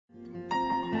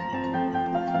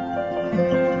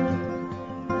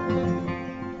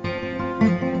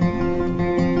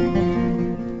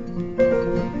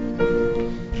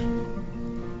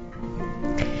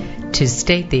To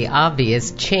state the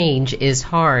obvious, change is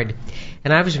hard.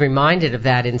 And I was reminded of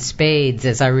that in spades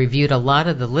as I reviewed a lot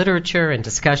of the literature and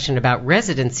discussion about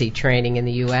residency training in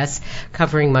the U.S.,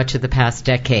 covering much of the past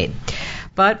decade.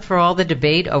 But for all the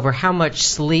debate over how much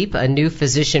sleep a new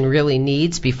physician really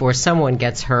needs before someone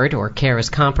gets hurt or care is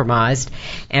compromised,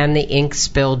 and the ink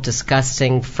spilled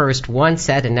discussing first one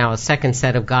set and now a second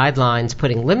set of guidelines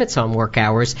putting limits on work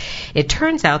hours, it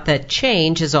turns out that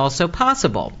change is also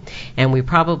possible. And we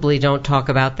probably don't talk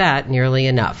about that nearly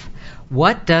enough.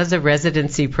 What does a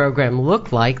residency program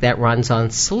look like that runs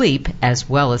on sleep as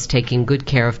well as taking good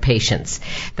care of patients?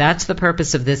 That's the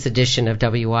purpose of this edition of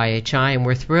WIHI, and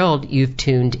we're thrilled you've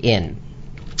tuned in.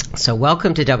 So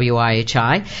welcome to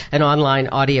WIHI, an online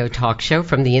audio talk show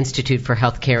from the Institute for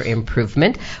Healthcare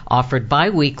Improvement, offered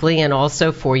bi-weekly and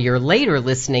also for your later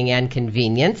listening and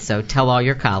convenience, so tell all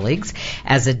your colleagues,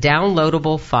 as a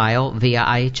downloadable file via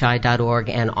IHI.org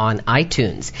and on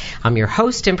iTunes. I'm your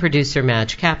host and producer,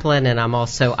 Madge Kaplan, and I'm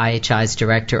also IHI's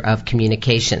Director of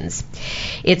Communications.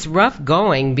 It's rough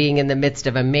going being in the midst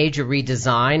of a major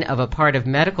redesign of a part of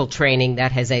medical training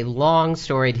that has a long,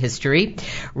 storied history.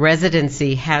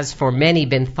 Residency has for many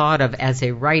been thought of as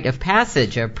a rite of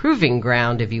passage, a proving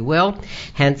ground, if you will,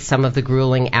 hence some of the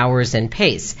grueling hours and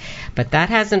pace. But that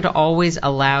hasn't always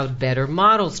allowed better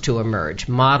models to emerge,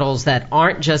 models that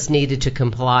aren't just needed to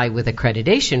comply with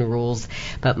accreditation rules,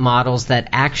 but models that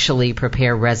actually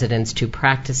prepare residents to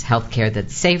practice healthcare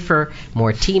that's safer,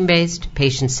 more team-based,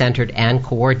 patient-centered, and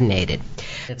coordinated.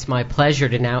 It's my pleasure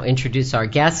to now introduce our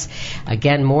guests.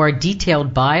 Again, more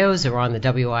detailed bios are on the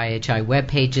WIHI web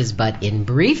pages, but in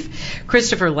brief,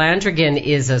 Christopher Landrigan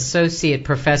is Associate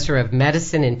Professor of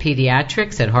Medicine and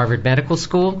Pediatrics at Harvard Medical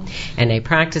School and a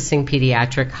practicing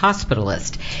pediatric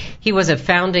hospitalist. He was a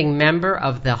founding member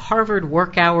of the Harvard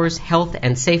Work Hours Health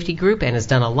and Safety Group and has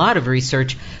done a lot of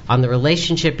research on the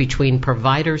relationship between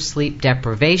provider sleep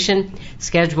deprivation,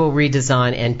 schedule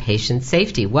redesign, and patient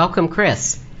safety. Welcome,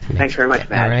 Chris. Thanks very much,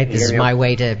 Matt. All right, this is my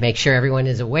way to make sure everyone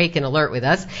is awake and alert with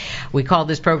us. We call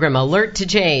this program Alert to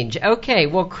Change. Okay,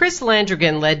 well, Chris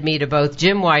Landrigan led me to both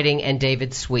Jim Whiting and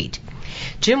David Sweet.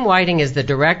 Jim Whiting is the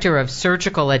Director of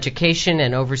Surgical Education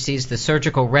and oversees the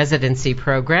surgical residency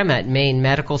program at Maine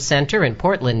Medical Center in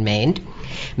Portland,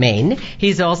 Maine.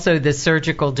 He's also the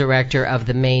Surgical Director of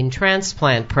the Maine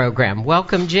Transplant Program.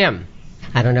 Welcome, Jim.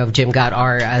 I don't know if Jim got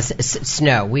our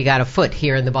snow. We got a foot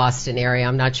here in the Boston area.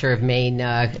 I'm not sure if Maine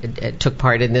took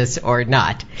part in this or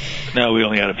not. No, we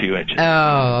only got a few inches.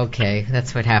 Oh, okay.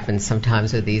 That's what happens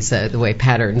sometimes with these, the way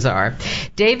patterns are.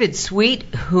 David Sweet,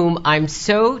 whom I'm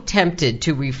so tempted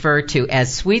to refer to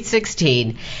as Sweet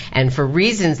 16, and for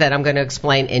reasons that I'm going to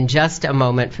explain in just a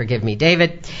moment, forgive me,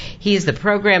 David. He is the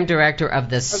Program Director of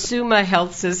the SUMA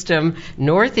Health System,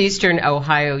 Northeastern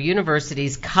Ohio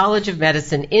University's College of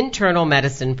Medicine Internal Medicine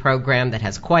program that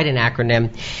has quite an acronym.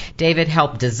 David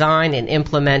helped design and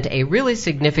implement a really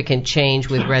significant change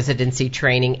with residency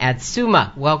training at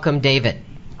SUMA. Welcome, David.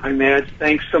 Hi, Matt.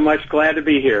 Thanks so much. Glad to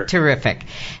be here. Terrific.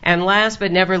 And last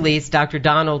but never least, Dr.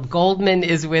 Donald Goldman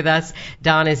is with us.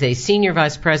 Don is a Senior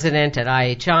Vice President at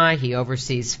IHI. He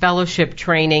oversees fellowship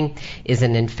training, is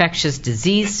an infectious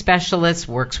disease specialist,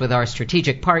 works with our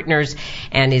strategic partners,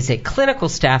 and is a clinical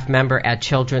staff member at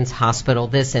Children's Hospital.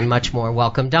 This and much more.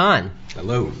 Welcome, Don.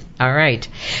 Hello. All right.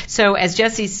 So as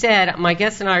Jesse said, my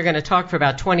guests and I are going to talk for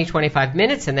about 20-25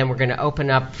 minutes, and then we're going to open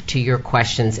up to your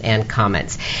questions and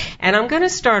comments. And I'm going to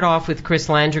start off with Chris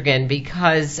Landrigan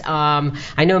because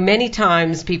I know many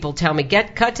times people tell me,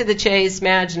 cut to the chase,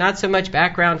 Madge, not so much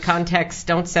background context,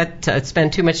 don't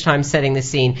spend too much time setting the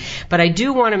scene. But I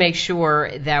do want to make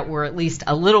sure that we're at least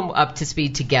a little up to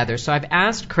speed together. So I've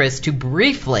asked Chris to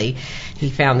briefly,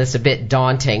 he found this a bit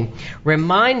daunting,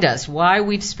 remind us why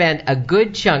we've spent a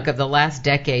good chunk of the last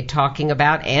decade talking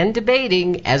about and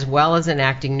debating as well as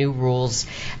enacting new rules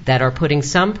that are putting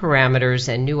some parameters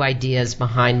and new ideas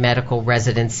behind medical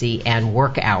residency and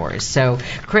work hours. So,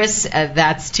 Chris,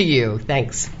 that's to you.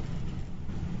 Thanks.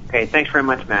 Okay, thanks very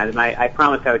much, Matt. And I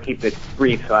promised I would keep it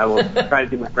brief, so I will try to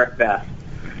do my best.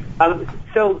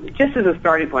 So just as a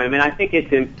starting point, I think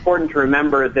it's important to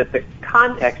remember that the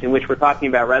context in which we're talking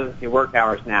about residency work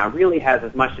hours now really has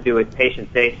as much to do with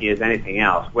patient safety as anything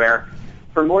else, where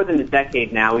for more than a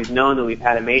decade now we've known that we've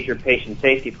had a major patient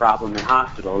safety problem in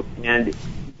hospitals, and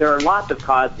there are lots of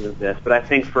causes of this, but I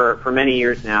think for many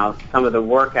years now some of the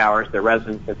work hours that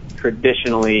residents have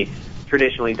traditionally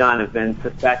done have been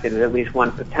suspected as at least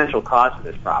one potential cause of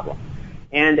this problem.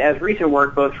 And as recent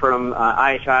work both from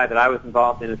IHI that I was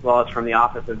involved in as well as from the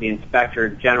Office of the Inspector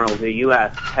General of the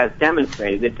U.S. has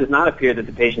demonstrated, it does not appear that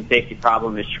the patient safety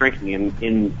problem is shrinking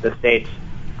in the states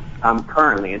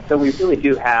currently. And so we really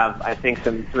do have, I think,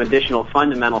 some additional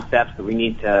fundamental steps that we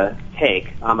need to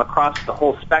take across the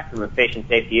whole spectrum of patient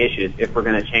safety issues if we're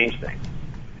going to change things.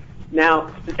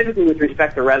 Now, specifically with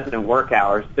respect to resident work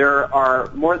hours, there are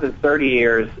more than 30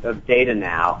 years of data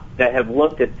now that have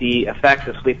looked at the effects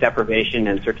of sleep deprivation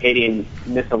and circadian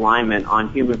misalignment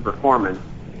on human performance.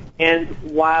 And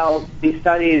while these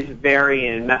studies vary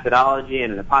in methodology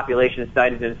and in the population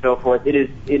studies and so forth, it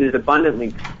is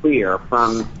abundantly clear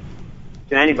to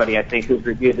anybody, I think, who's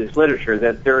reviewed this literature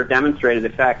that there are demonstrated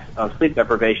effects of sleep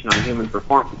deprivation on human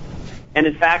performance. And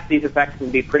in fact, these effects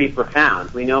can be pretty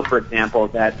profound. We know, for example,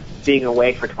 that being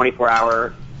awake for 24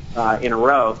 hours in a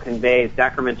row conveys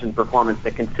decrements in performance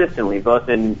that consistently, both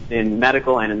in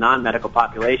medical and in non-medical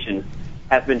populations,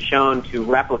 has been shown to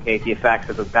replicate the effects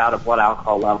of a bout of blood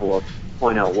alcohol level of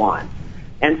 0.01.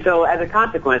 And so as a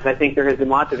consequence, I think there has been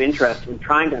lots of interest in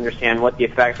trying to understand what the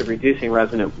effects of reducing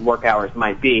resident work hours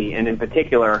might be, and in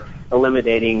particular,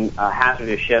 eliminating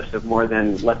hazardous shifts of more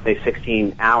than, let's say,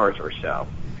 16 hours or so.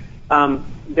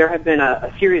 There have been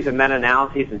a series of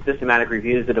meta-analyses and systematic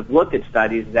reviews that have looked at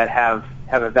studies that have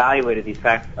evaluated the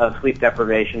effects of sleep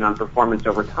deprivation on performance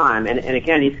over time. And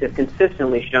again, these have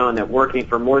consistently shown that working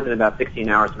for more than about 16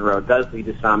 hours in a row does lead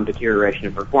to some deterioration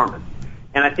in performance.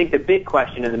 And I think the big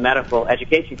question in the medical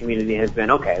education community has been,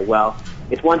 okay, well,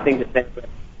 it's one thing to say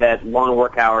that long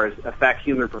work hours affect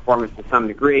human performance to some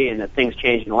degree and that things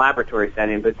change in the laboratory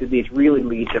setting, but do these really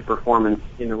lead to performance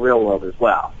in the real world as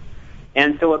well?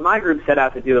 And so what my group set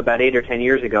out to do about 8 or 10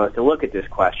 years ago is to look at this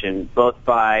question, both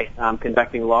by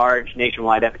conducting large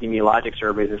nationwide epidemiologic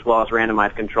surveys as well as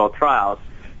randomized controlled trials.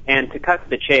 And to cut to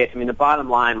the chase, I mean, the bottom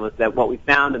line was that what we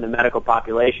found in the medical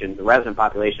population, the resident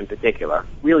population in particular,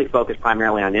 really focused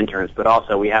primarily on interns, but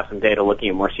also we have some data looking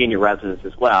at more senior residents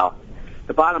as well.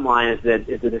 The bottom line is that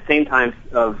the same kinds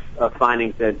of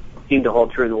findings that seem to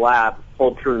hold true in the lab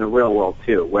hold true in the real world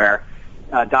too, where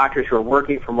doctors who are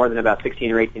working for more than about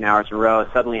 16 or 18 hours in a row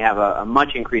suddenly have a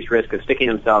much increased risk of sticking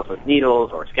themselves with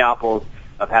needles or scalpels,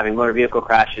 of having motor vehicle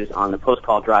crashes on the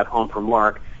post-call drive home from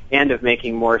work, and of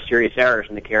making more serious errors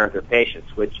in the care of their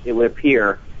patients, which it would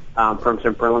appear from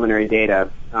some preliminary data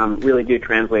really do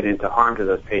translate into harm to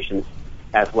those patients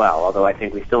as well, although I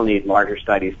think we still need larger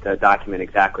studies to document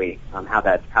exactly how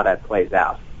that plays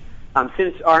out.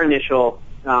 Since our initial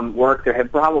work, there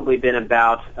have probably been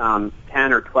about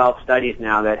 10 or 12 studies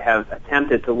now that have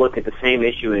attempted to look at the same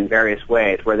issue in various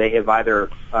ways, where they have either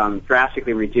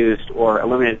drastically reduced or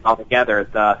eliminated altogether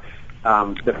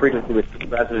the frequency with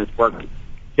residents work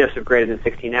shifts of greater than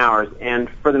 16 hours. And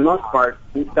for the most part,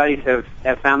 these studies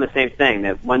have found the same thing,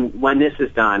 that when this is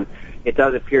done, it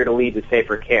does appear to lead to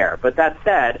safer care. But that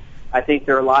said, I think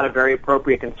there are a lot of very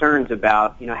appropriate concerns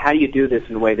about, how do you do this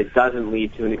in a way that doesn't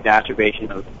lead to an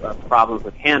exacerbation of problems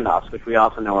with handoffs, which we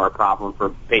also know are a problem for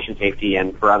patient safety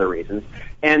and for other reasons.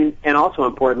 And also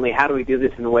importantly, how do we do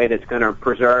this in a way that's going to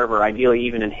preserve or ideally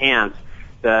even enhance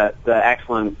the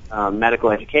excellent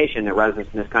medical education that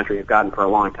residents in this country have gotten for a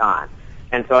long time?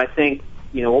 And so I think,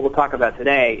 what we'll talk about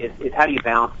today is how do you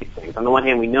balance these things? On the one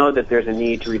hand, we know that there's a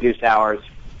need to reduce hours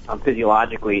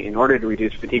physiologically in order to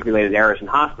reduce fatigue-related errors in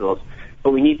hospitals,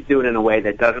 but we need to do it in a way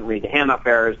that doesn't lead to handoff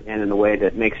errors and in a way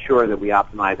that makes sure that we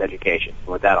optimize education. And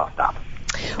with that, I'll stop.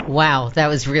 Wow, that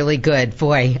was really good.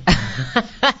 Boy,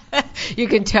 you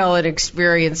can tell an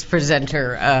experienced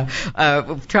presenter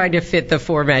trying to fit the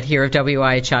format here of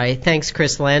WIHI. Thanks,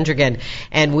 Chris Landrigan.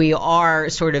 And we are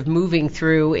sort of moving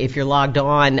through, if you're logged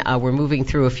on, we're moving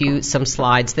through some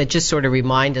slides that just sort of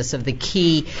remind us of the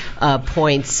key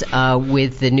points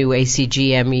with the new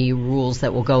ACGME rules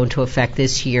that will go into effect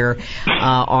this year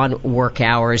on work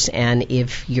hours. And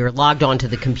if you're logged on to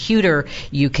the computer,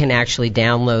 you can actually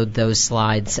download those slides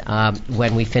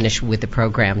when we finish with the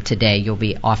program today. You'll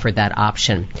be offered that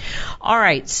option. All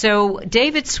right, so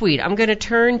David Sweet, I'm going to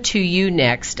turn to you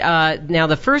next. Now,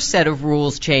 the first set of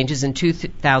rules changes in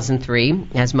 2003,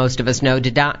 as most of us know,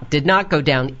 did not go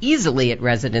down easily at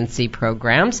residency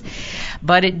programs,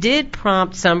 but it did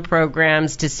prompt some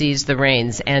programs to seize the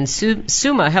reins, and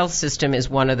Summa Health System is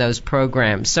one of those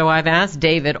programs. So I've asked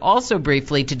David also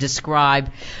briefly to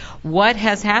describe what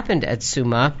has happened at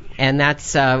Summa, and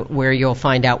that's where you'll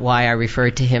find out why I refer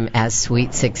to him as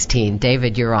Sweet 16.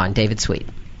 David, you're on. David Sweet.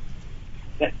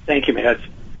 Thank you, Matt.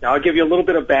 Now, I'll give you a little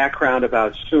bit of background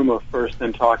about Summa first,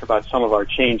 then talk about some of our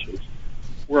changes.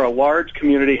 We're a large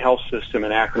community health system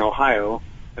in Akron, Ohio,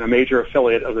 and a major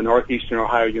affiliate of the Northeastern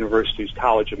Ohio University's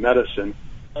College of Medicine,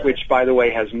 which, by the way,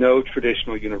 has no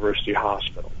traditional university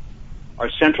hospital. Our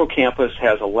central campus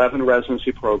has 11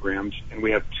 residency programs, and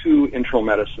we have 2 internal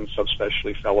medicine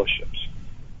subspecialty fellowships.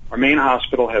 Our main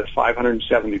hospital has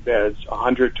 570 beds,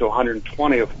 100 to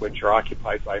 120 of which are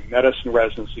occupied by medicine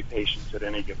residency patients at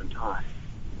any given time.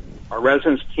 Our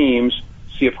residence teams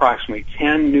see approximately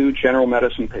 10 new general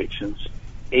medicine patients,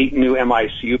 8 new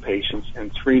MICU patients,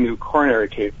 and 3 new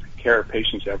coronary care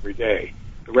patients every day.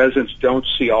 The residents don't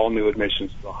see all new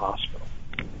admissions to the hospital.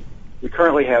 We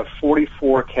currently have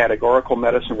 44 categorical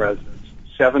medicine residents,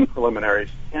 7 preliminaries,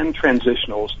 10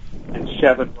 transitionals, and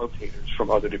 7 rotators from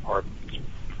other departments.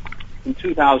 In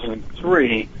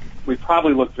 2003, we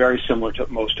probably looked very similar to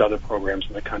most other programs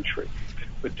in the country.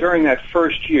 But during that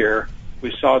first year,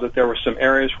 we saw that there were some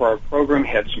areas where our program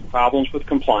had some problems with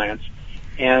compliance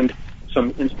and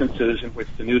some instances in which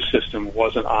the new system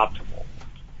wasn't optimal.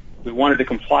 We wanted to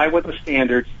comply with the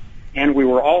standards, and we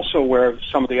were also aware of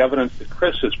some of the evidence that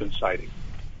Chris has been citing.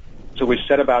 So we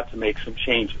set about to make some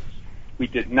changes. We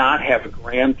did not have a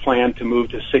grand plan to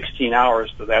move to 16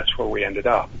 hours, so that's where we ended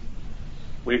up.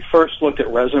 We first looked at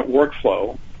resident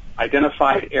workflow,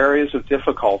 identified areas of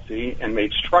difficulty, and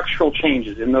made structural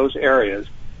changes in those areas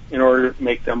in order to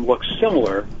make them look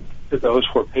similar to those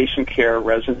where patient care,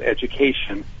 resident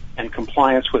education, and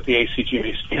compliance with the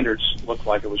ACGME standards looked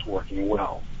like it was working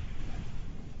well.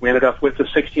 We ended up with the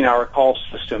 16-hour call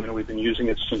system, and we've been using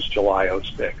it since July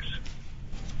 2006.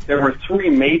 There were 3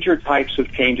 major types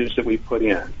of changes that we put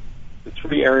in. The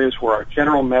 3 areas were our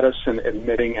general medicine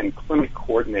admitting and clinic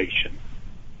coordination,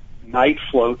 night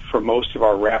float for most of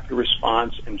our rapid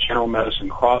response and general medicine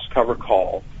cross-cover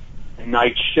call, and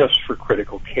night shifts for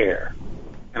critical care.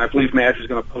 And I believe Madge is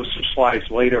going to post some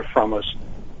slides later from us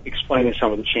explaining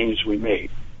some of the changes we made.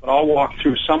 But I'll walk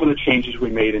through some of the changes we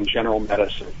made in general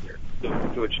medicine here.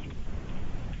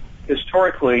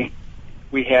 Historically,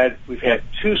 we've had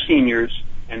 2 seniors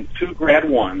and 2 grad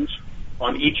 1s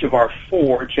on each of our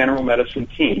 4 general medicine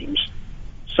teams.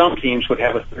 Some teams would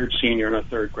have a 3rd senior and a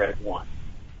 3rd grad 1.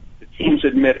 The teams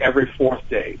admit every 4th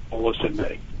day, bolus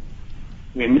admitting.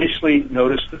 We initially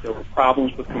noticed that there were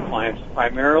problems with compliance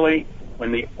primarily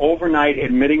when the overnight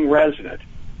admitting resident,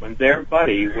 when their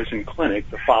buddy was in clinic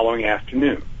the following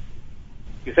afternoon.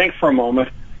 If you think for a moment,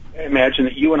 imagine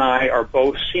that you and I are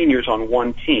both seniors on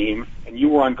one team, and you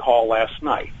were on call last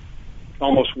night. It's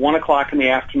almost 1 o'clock in the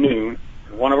afternoon,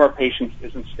 and one of our patients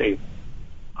isn't stable.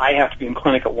 I have to be in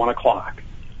clinic at 1 o'clock.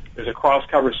 There's a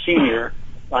cross-cover senior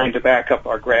assigned to back up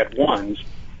our grad 1s,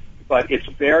 but it's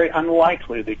very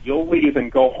unlikely that you'll leave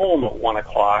and go home at 1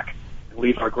 o'clock and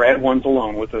leave our grad 1s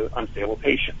alone with an unstable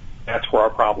patient. That's where our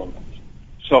problem was.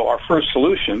 So our first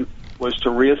solution was to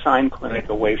reassign clinic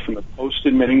away from the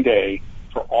post-admitting day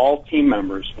for all team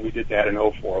members, and we did that in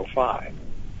 04-05.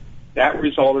 That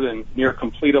resulted in near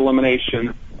complete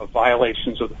elimination of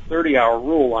violations of the 30-hour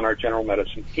rule on our general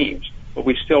medicine teams, but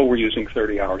we still were using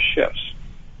 30-hour shifts.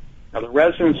 Now, the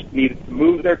residents needed to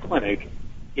move their clinic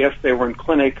if they were in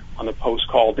clinic on the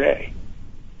post-call day.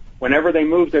 Whenever they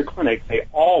moved their clinic, they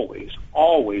always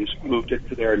moved it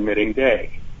to their admitting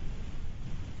day.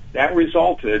 That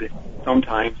resulted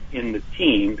sometimes in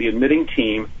the admitting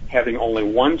team, having only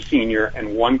 1 senior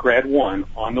and 1 grad 1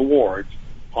 on the wards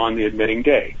on the admitting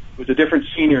day. It was a different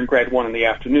senior and grad 1 in the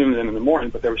afternoon than in the morning,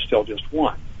 but there was still just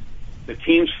 1. The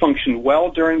teams functioned well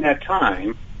during that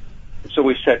time, and so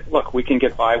we said, look, we can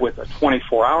get by with a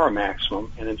 24-hour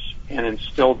maximum and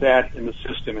instilled that in the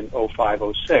system in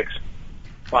 05-06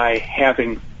 by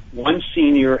having 1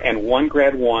 senior and 1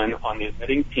 grad 1 on the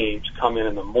admitting teams come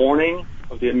in the morning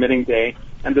of the admitting day,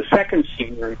 and the second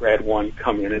senior and grad 1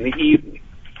 come in the evening.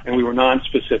 And we were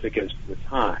non-specific as to the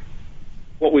time.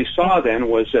 What we saw then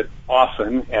was that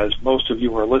often, as most of you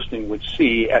who are listening would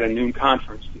see at a noon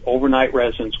conference, the overnight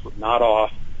residents were not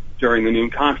off during the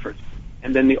noon conference.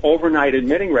 And then the overnight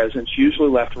admitting residents usually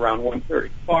left around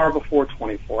 1:30, far before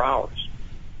 24 hours.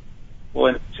 Well,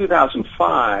 in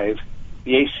 2005,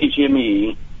 the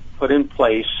ACGME put in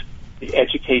place the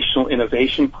Educational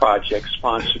Innovation Project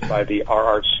sponsored by the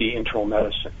RRC Internal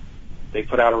Medicine. They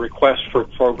put out a request for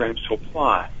programs to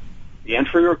apply. The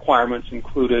entry requirements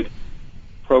included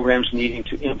programs needing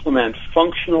to implement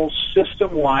functional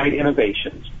system-wide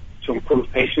innovations to improve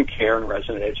patient care and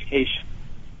resident education.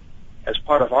 As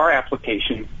part of our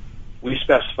application, we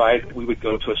specified that we would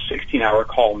go to a 16-hour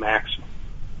call maximum.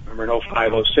 Remember, in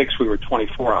 05-06, we were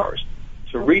 24 hours.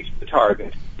 To reach the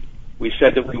target, we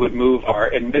said that we would move our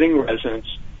admitting residents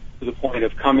to the point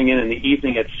of coming in the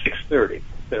evening at 6:30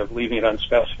 instead of leaving it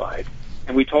unspecified.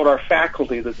 And we told our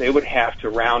faculty that they would have to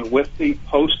round with the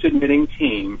post-admitting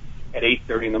team at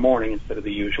 8:30 in the morning instead of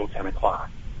the usual 10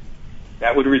 o'clock.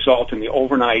 That would result in the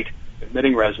overnight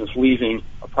admitting residents leaving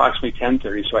approximately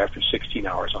 10:30, so after 16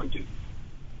 hours on duty.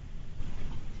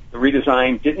 The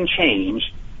redesign didn't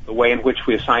change the way in which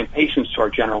we assign patients to our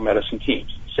general medicine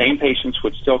teams. Same patients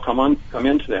would still come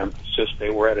into them, it's just they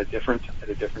were at a different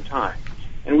time.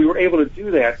 And we were able to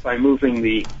do that by moving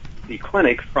the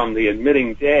clinic from the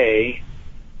admitting day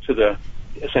to the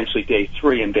essentially day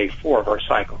 3 and day 4 of our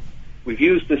cycle. We've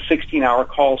used the 16-hour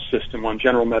call system on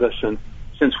general medicine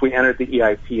since we entered the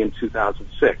EIP in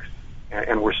 2006,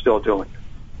 and we're still doing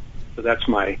it. So that's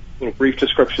my little brief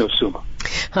description of SUMA.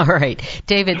 All right,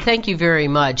 David, thank you very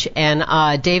much.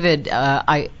 And David,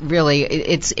 I really,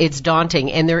 it's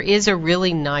daunting, and there is a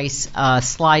really nice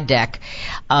slide deck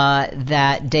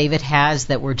that David has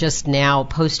that we're just now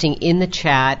posting in the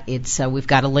chat. It's we've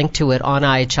got a link to it on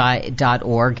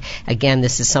IHI.org. Again,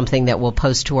 this is something that we'll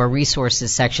post to our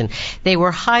resources section. They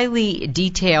were highly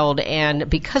detailed, and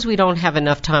because we don't have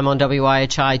enough time on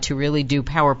WIHI to really do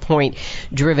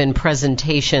PowerPoint-driven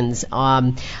presentations,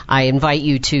 I invite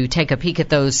you to take a peek at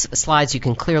those slides. You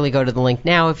can clearly go to the link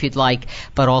now if you'd like,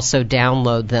 but also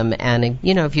download them. And,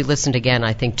 you know, if you listened again,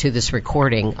 I think, to this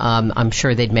recording, I'm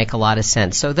sure they'd make a lot of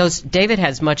sense. So David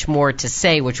has much more to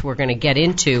say, which we're going to get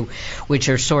into, which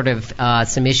are sort of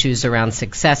some issues around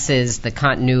successes, the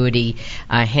continuity,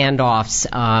 handoffs,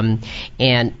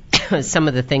 and some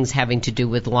of the things having to do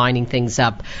with lining things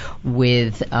up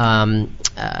with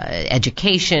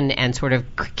education and sort of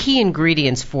key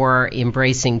ingredients for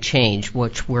embracing change,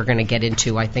 which we're going to get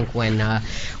into, I think, when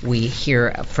we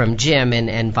hear from Jim and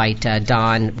invite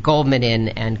Don Goldman in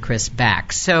and Chris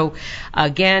back. So,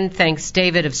 again, thanks,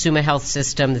 David of Summa Health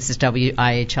System. This is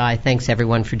WIHI. Thanks,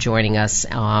 everyone, for joining us.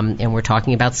 And we're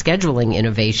talking about scheduling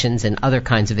innovations and other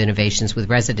kinds of innovations with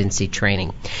residency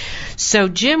training. So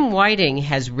Jim Whiting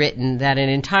has written that an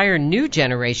entire new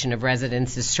generation of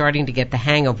residents is starting to get the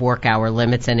hang of work hour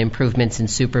limits and improvements in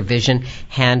supervision,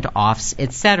 handoffs,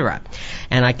 etc.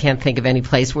 And I can't think of any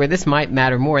place where this might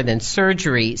matter more than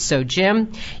surgery. So,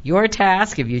 Jim, your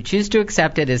task, if you choose to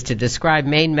accept it, is to describe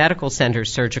Maine Medical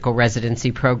Center's surgical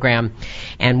residency program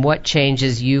and what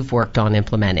changes you've worked on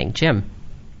implementing. Jim?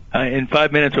 In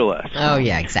 5 minutes or less. Oh,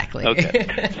 yeah, exactly.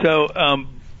 Okay. So,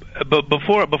 but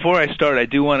before I start, I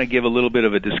do want to give a little bit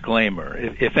of a disclaimer.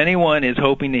 If anyone is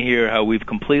hoping to hear how we've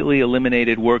completely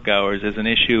eliminated work hours as an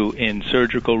issue in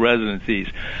surgical residencies,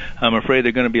 I'm afraid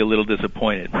they're going to be a little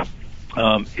disappointed.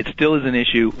 It still is an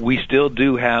issue. We still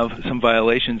do have some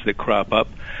violations that crop up,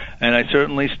 and I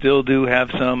certainly still do have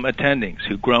some attendings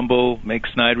who grumble, make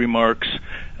snide remarks,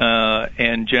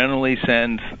 and generally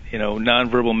send,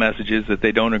 nonverbal messages that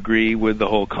they don't agree with the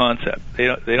whole concept. They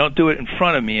don't do it in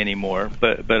front of me anymore,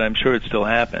 but I'm sure it still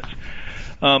happens.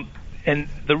 And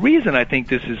the reason I think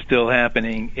this is still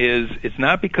happening is it's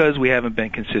not because we haven't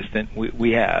been consistent.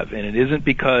 We have, and it isn't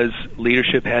because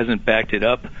leadership hasn't backed it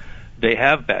up. They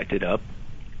have backed it up.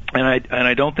 And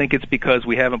I don't think it's because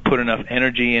we haven't put enough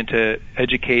energy into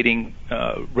educating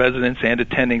residents and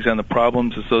attendings on the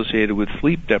problems associated with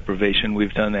sleep deprivation.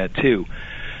 We've done that too.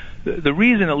 The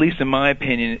reason, at least in my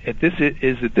opinion, is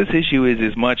that this issue is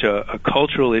as much a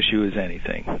cultural issue as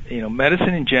anything.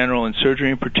 Medicine in general and surgery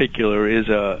in particular is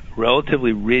a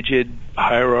relatively rigid,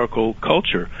 hierarchical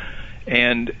culture.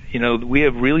 And, we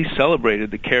have really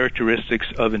celebrated the characteristics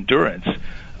of endurance.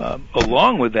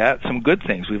 Along with that, some good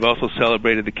things. We've also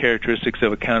celebrated the characteristics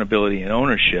of accountability and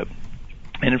ownership.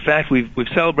 And in fact, we've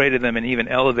celebrated them and even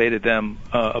elevated them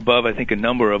above, I think, a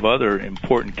number of other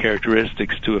important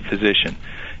characteristics to a physician,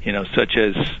 such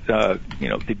as, the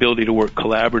ability to work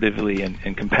collaboratively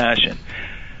and compassion.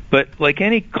 But like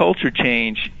any culture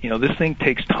change, this thing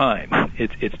takes time.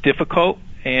 It's difficult,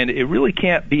 and it really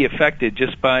can't be affected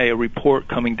just by a report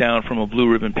coming down from a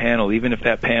blue ribbon panel, even if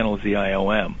that panel is the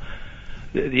IOM.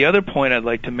 The other point I'd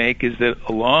like to make is that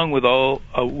along with all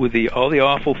the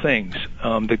awful things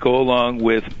that go along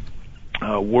with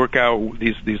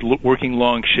these working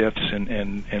long shifts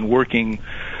and working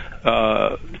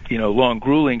long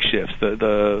grueling shifts,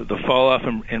 the fall off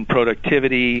in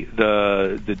productivity,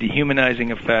 the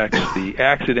dehumanizing effects, the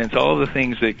accidents, all of the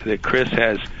things that Chris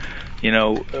has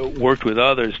worked with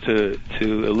others to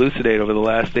elucidate over the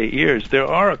last 8 years, there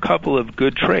are a couple of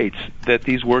good traits that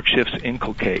these work shifts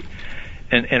inculcate.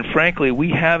 And frankly, we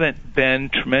haven't been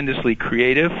tremendously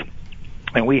creative,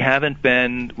 and we haven't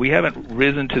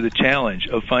risen to the challenge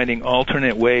of finding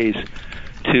alternate ways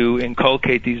to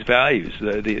inculcate these values,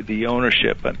 the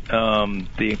ownership,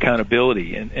 the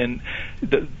accountability. And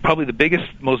probably the biggest,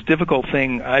 most difficult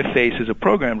thing I face as a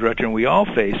program director, and we all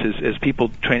face as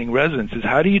people training residents, is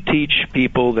how do you teach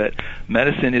people that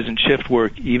medicine isn't shift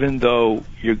work even though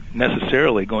you're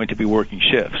necessarily going to be working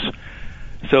shifts?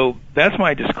 So that's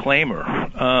my disclaimer.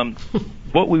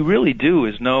 What we really do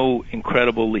is no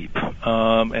incredible leap,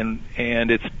 and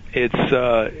it's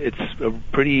a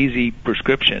pretty easy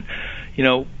prescription.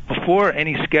 Before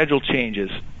any schedule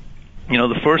changes,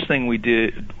 the first thing we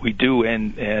did was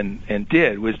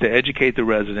to educate the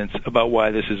residents about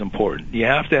why this is important. You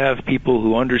have to have people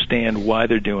who understand why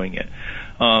they're doing it,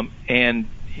 and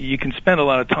you can spend a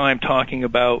lot of time talking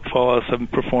about fallout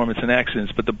of performance and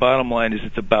accidents, but the bottom line is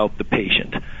it's about the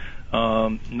patient.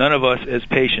 None of us as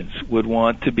patients would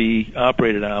want to be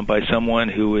operated on by someone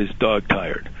who is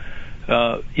dog-tired.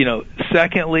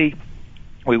 Secondly,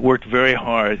 we worked very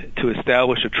hard to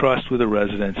establish a trust with the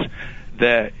residents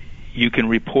that you can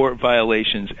report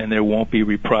violations and there won't be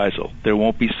reprisal. There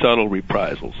won't be subtle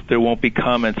reprisals. There won't be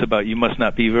comments about you must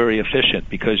not be very efficient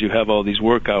because you have all these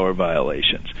work hour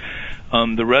violations.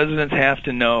 The residents have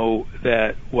to know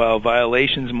that while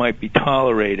violations might be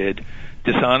tolerated,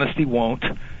 dishonesty won't,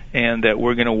 and that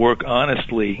we're going to work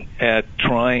honestly at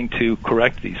trying to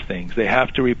correct these things. They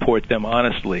have to report them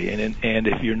honestly, and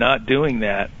if you're not doing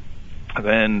that,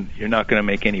 then you're not going to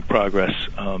make any progress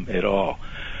at all.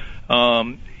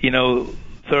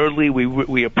 Thirdly,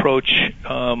 we approach,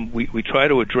 we try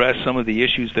to address some of the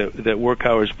issues that work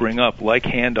hours bring up, like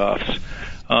handoffs,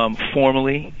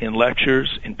 formally in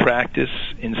lectures, in practice,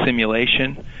 in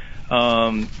simulation.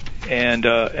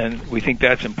 And we think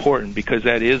that's important because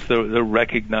that is the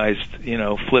recognized,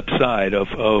 flip side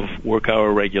of work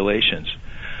hour regulations.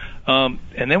 And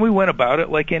then we went about it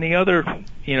like any other,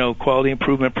 quality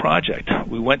improvement project.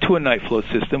 We went to a night float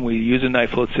system. We use a night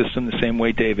float system the same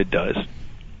way David does.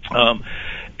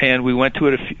 And we went to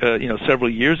it, several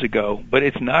years ago, but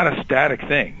it's not a static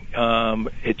thing.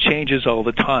 It changes all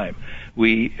the time.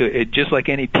 Just like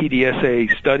any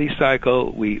PDSA study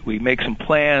cycle, we make some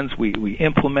plans, we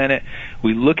implement it,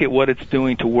 we look at what it's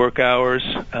doing to work hours,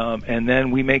 and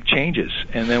then we make changes,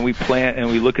 and then we plan and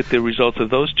we look at the results of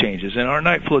those changes. And our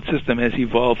night float system has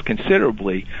evolved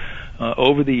considerably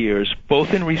over the years,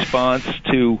 both in response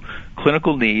to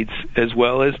clinical needs as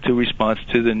well as to response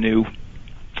to the new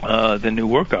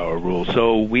work hour rule.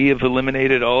 So we have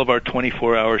eliminated all of our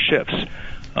 24-hour shifts.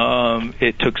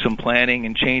 It took some planning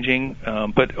and changing,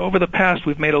 but over the past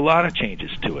we've made a lot of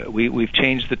changes to it. We've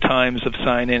changed the times of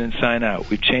sign in and sign out.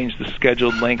 We've changed the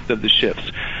scheduled length of the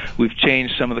shifts. We've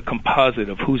changed some of the composite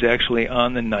of who's actually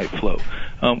on the night float.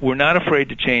 We're not afraid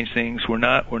to change things. We're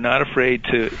not afraid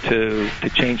to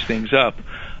change things up,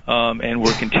 and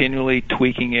we're continually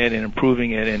tweaking it and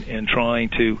improving it and trying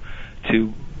to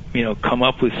come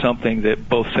up with something that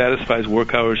both satisfies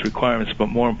work hours requirements, but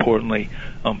more importantly,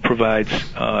 provides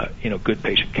good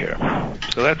patient care.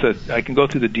 So I can go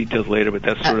through the details later, but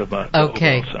that's sort of an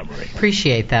overall summary.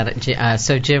 Appreciate that.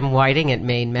 So Jim Whiting at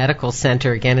Maine Medical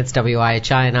Center. Again, it's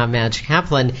WIHI, and I'm Madge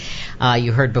Kaplan.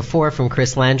 You heard before from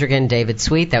Chris Landrigan, David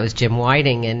Sweet. That was Jim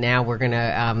Whiting, and now we're going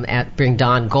to bring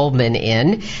Don Goldman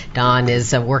in. Don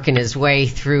is working his way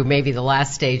through maybe the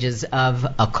last stages of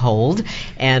a cold.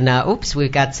 And,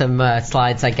 we've got some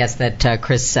slides, I guess, that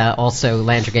Chris also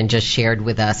Landrigan just shared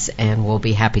with us, and we'll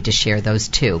be happy to share those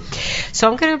too.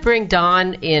 So I'm going to bring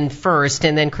Don in first,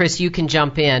 and then Chris, you can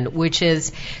jump in, which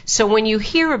is, so when you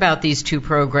hear about these two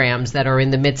programs that are in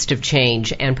the midst of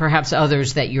change and perhaps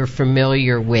others that you're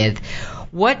familiar with,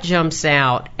 what jumps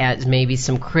out as maybe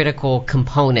some critical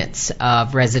components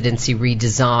of residency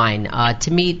redesign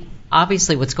to meet?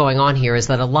 Obviously, what's going on here is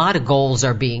that a lot of goals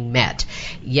are being met.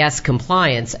 Yes,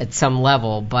 compliance at some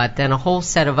level, but then a whole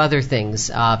set of other things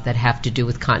that have to do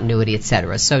with continuity, et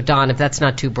cetera. So, Don, if that's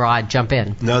not too broad, jump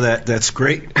in. No, that's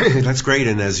great. That's great,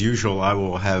 and as usual, I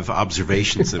will have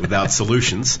observations without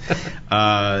solutions.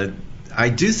 I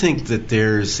do think that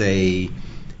there's a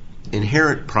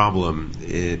inherent problem,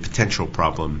 a potential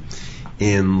problem,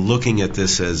 in looking at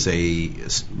this as a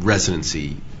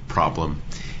residency problem.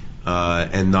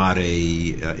 And not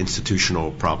a institutional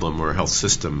problem or a health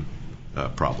system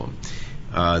problem.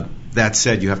 That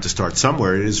said, you have to start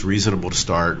somewhere. It is reasonable to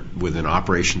start with an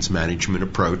operations management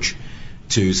approach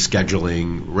to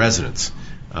scheduling residents.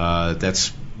 That's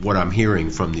what I'm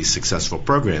hearing from these successful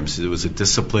programs. It was a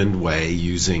disciplined way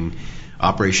using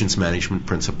operations management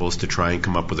principles to try and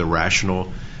come up with a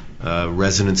rational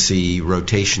residency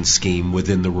rotation scheme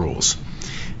within the rules.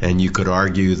 And you could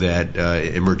argue that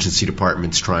emergency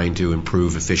departments trying to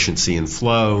improve efficiency and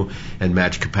flow and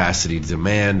match capacity to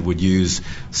demand would use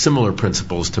similar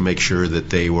principles to make sure that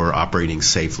they were operating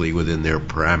safely within their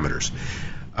parameters.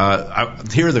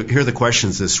 Here are the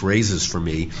questions this raises for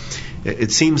me.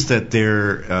 It seems that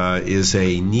there is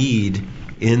a need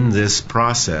in this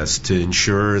process to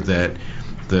ensure that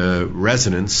the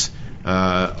residents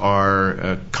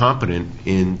are competent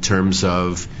in terms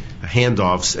of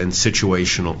handoffs and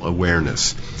situational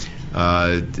awareness.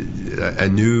 A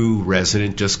new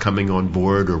resident just coming on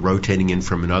board or rotating in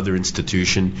from another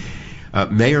institution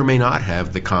may or may not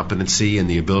have the competency and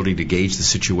the ability to gauge the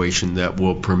situation that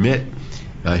will permit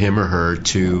him or her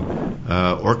to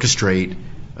orchestrate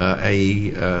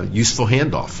a useful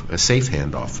handoff, a safe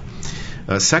handoff.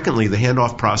 Secondly, the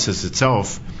handoff process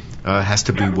itself has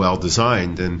to be well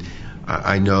designed, and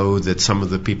I know that some of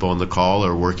the people on the call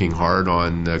are working hard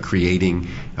on creating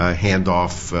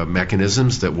handoff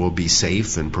mechanisms that will be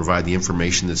safe and provide the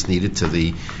information that's needed to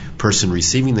the person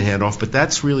receiving the handoff, but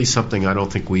that's really something I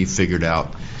don't think we've figured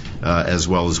out as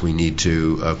well as we need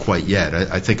to quite yet.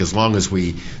 I think as long as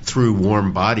we threw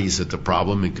warm bodies at the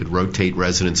problem and could rotate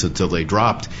residents until they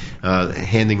dropped,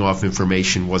 handing off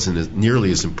information wasn't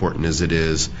nearly as important as it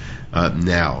is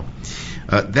now.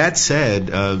 That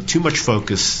said, too much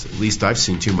focus, at least I've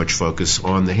seen too much focus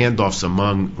on the handoffs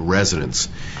among residents.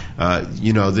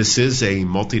 This is a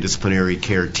multidisciplinary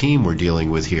care team we're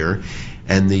dealing with here,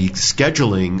 and the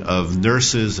scheduling of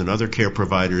nurses and other care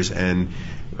providers and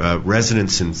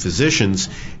residents and physicians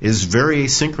is very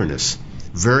asynchronous.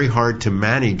 Very hard to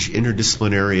manage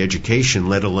interdisciplinary education,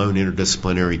 let alone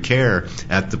interdisciplinary care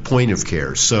at the point of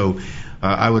care. So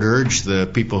I would urge the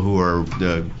people who are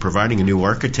providing a new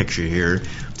architecture here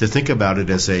to think about it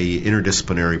as a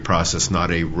interdisciplinary process,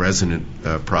 not a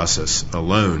resident process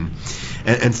alone.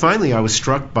 And finally, I was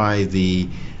struck by the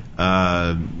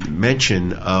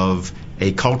mention of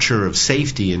a culture of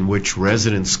safety in which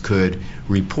residents could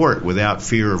report without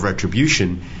fear of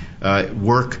retribution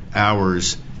work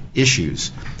hours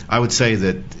issues. I would say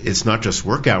that it's not just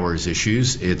work hours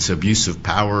issues, it's abuse of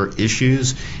power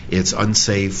issues, it's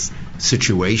unsafe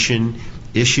situation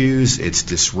issues, it's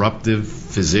disruptive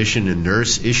physician and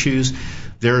nurse issues.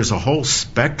 There is a whole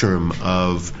spectrum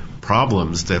of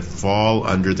problems that fall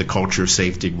under the culture of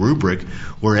safety rubric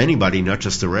where anybody, not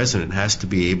just the resident, has to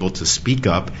be able to speak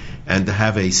up and to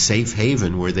have a safe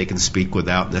haven where they can speak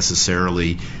without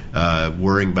necessarily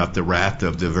worrying about the wrath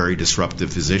of the very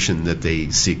disruptive physician that they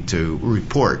seek to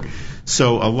report.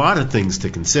 So a lot of things to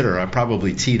consider. I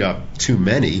probably teed up too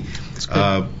many,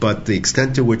 but the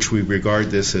extent to which we regard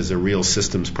this as a real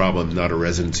systems problem, not a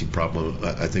residency problem,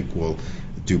 I think will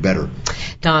do better.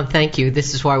 Don, thank you.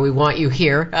 This is why we want you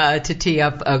here to tee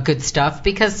up good stuff,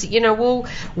 because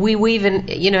we weave in,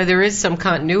 there is some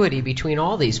continuity between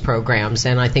all these programs,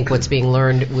 and I think what's being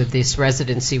learned with this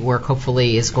residency work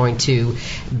hopefully is going to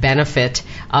benefit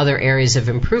other areas of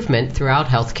improvement throughout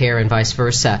healthcare and vice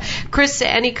versa. Chris,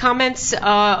 any comments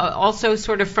also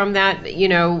sort of from that,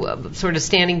 sort of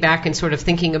standing back and sort of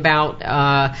thinking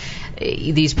about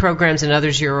these programs and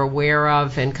others you're aware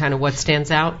of and kind of what stands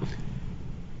out?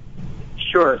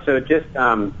 Sure. So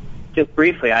just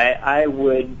briefly, I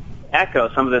would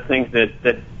echo some of the things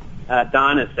that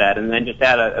Don has said, and then just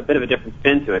add a bit of a different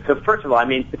spin to it. So first of all,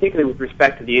 particularly with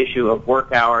respect to the issue of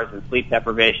work hours and sleep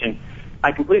deprivation,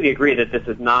 I completely agree that this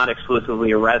is not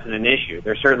exclusively a resident issue.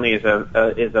 There certainly is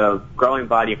a growing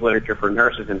body of literature for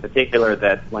nurses in particular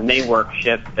that when they work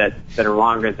shifts that are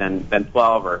longer than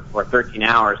 12 or 13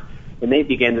 hours, when they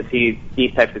begin to see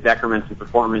these types of decrements in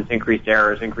performance, increased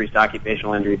errors, increased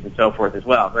occupational injuries, and so forth as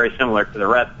well, very similar to the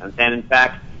residents. And in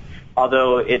fact,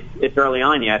 although it's early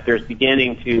on yet, there's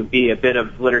beginning to be a bit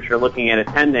of literature looking at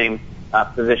attending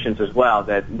physicians as well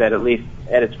that at least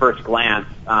at its first glance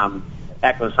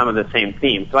echoes some of the same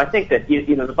themes. So I think that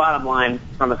the bottom line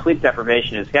from a sleep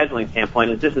deprivation and scheduling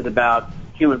standpoint is this is about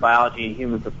human biology and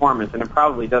human performance, and it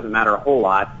probably doesn't matter a whole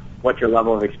lot what your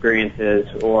level of experience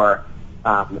is or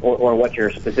what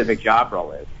your specific job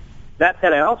role is. That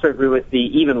said, I also agree with the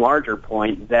even larger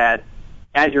point that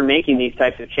as you're making these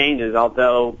types of changes,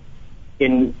 although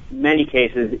in many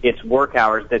cases it's work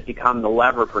hours that become the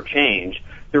lever for change,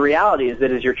 the reality is that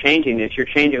as you're changing this, you're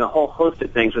changing a whole host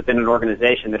of things within an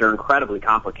organization that are incredibly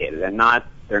complicated and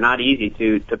they're not easy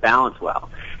to balance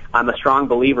well. I'm a strong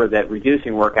believer that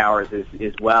reducing work hours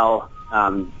is well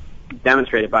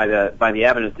demonstrated by the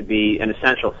evidence to be an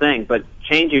essential thing, but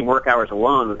changing work hours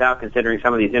alone without considering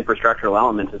some of these infrastructural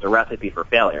elements is a recipe for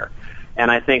failure.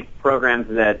 And I think programs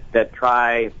that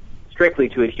try strictly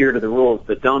to adhere to the rules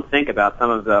but don't think about some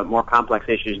of the more complex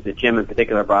issues that Jim in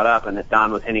particular brought up and that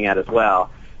Don was hinting at as well,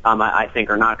 I think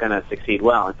are not going to succeed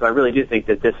well. And so I really do think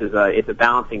that this is it's a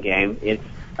balancing game. It's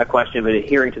a question of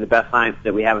adhering to the best science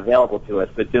that we have available to us,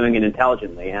 but doing it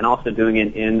intelligently and also doing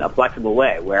it in a flexible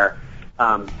way where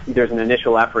there's an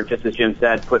initial effort, just as Jim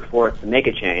said, put forth to make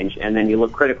a change, and then you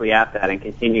look critically at that and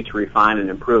continue to refine and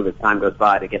improve as time goes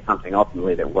by to get something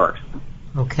ultimately that works.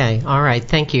 Okay. All right.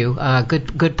 Thank you.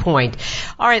 Good point.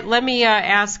 All right. Let me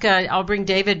ask. I'll bring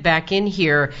David back in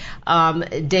here.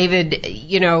 David,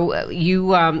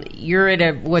 you're at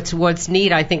a what's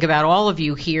neat, I think, about all of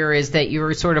you here is that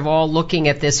you're sort of all looking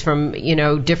at this from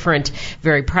different,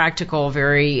 very practical,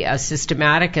 very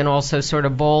systematic, and also sort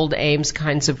of bold aims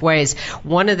kinds of ways.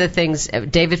 One of the things,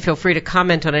 David, feel free to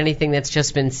comment on anything that's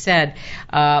just been said.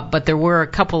 But there were a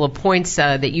couple of points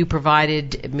that you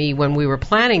provided me when we were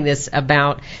planning this about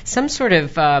some sort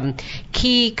of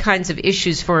key kinds of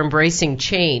issues for embracing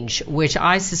change, which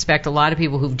I suspect a lot of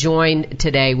people who've joined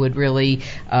today would really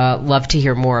love to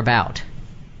hear more about.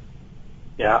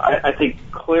 Yeah, I think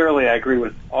clearly I agree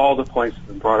with all the points that have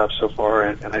been brought up so far,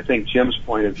 and I think Jim's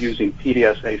point of using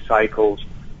PDSA cycles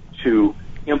to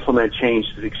implement change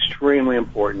is extremely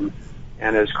important.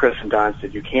 And as Chris and Don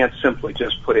said, you can't simply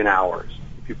just put in hours.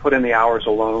 If you put in the hours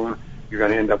alone, you're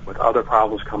going to end up with other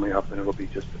problems coming up, and it'll be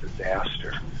just a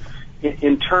disaster.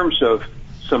 In terms of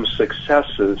some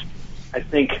successes, I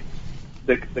think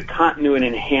the continuity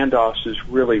in handoffs is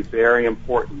really very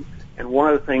important. And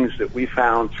one of the things that we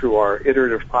found through our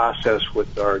iterative process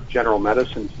with our general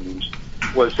medicine teams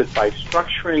was that by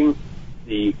structuring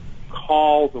the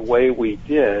call the way we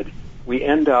did, we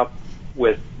end up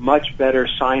with much better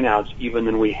sign-outs even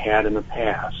than we had in the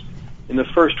past. In the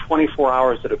first 24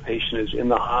 hours that a patient is in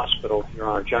the hospital here on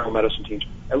our general medicine teams,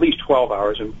 at least 12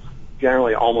 hours and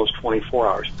generally almost 24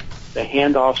 hours, the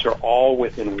handoffs are all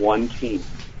within one team.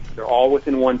 They're all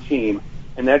within one team,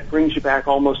 and that brings you back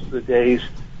almost to the days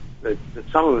that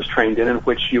some of us trained in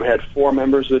which you had 4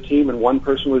 members of the team and one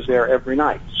person was there every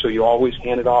night. So you always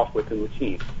hand it off within the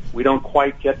team. We don't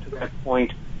quite get to that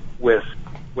point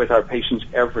with our patients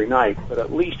every night, but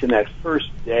at least in that first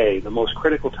day, the most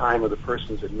critical time of the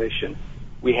person's admission,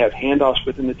 we have handoffs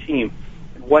within the team.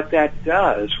 And what that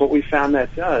does, what we found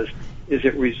that does, is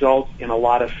it results in a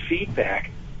lot of feedback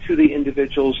to the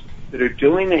individuals that are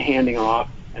doing the handing off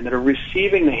and that are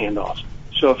receiving the handoffs.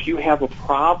 So if you have a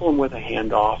problem with a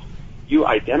handoff, you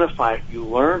identify it, you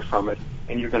learn from it,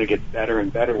 and you're going to get better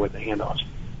and better with the handoffs.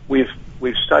 We've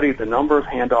studied the number of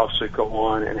handoffs that go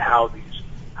on and how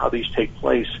these take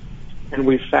place. And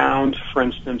we found, for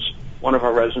instance, one of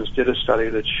our residents did a study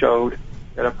that showed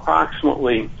that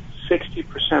approximately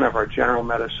 60% of our general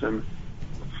medicine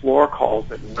floor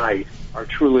calls at night are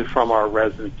truly from our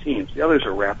resident teams. The others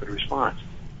are rapid response.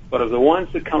 But of the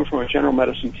ones that come from a general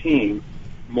medicine team,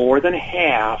 more than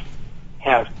half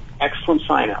have excellent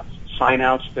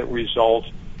sign-outs that result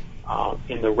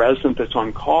in the resident that's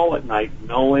on call at night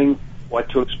knowing what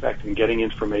to expect and getting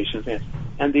information in advance.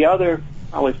 And the other,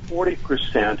 probably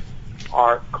 40%,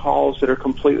 are calls that are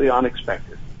completely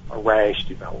unexpected. A rash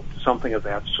developed, something of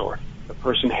that sort. The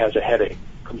person has a headache,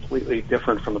 completely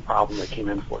different from the problem they came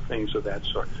in for, things of that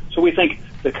sort. So we think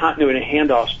the continuity of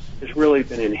handoffs has really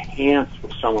been enhanced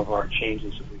with some of our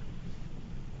changes that we've.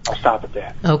 I'll stop at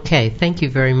that. Okay, thank you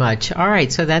very much. All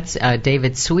right, so that's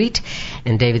David Sweet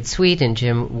and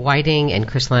Jim Whiting and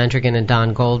Chris Landrigan and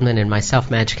Don Goldman and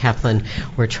myself, Madge Kaplan.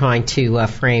 We're trying to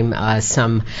frame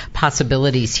some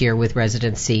possibilities here with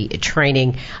residency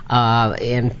training,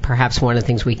 and perhaps one of the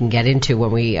things we can get into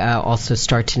when we also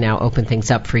start to now open things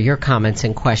up for your comments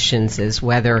and questions is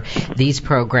whether these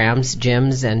programs,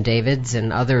 Jim's and David's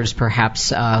and others, perhaps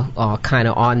kind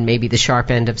of on maybe the sharp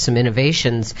end of some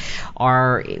innovations,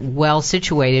 are well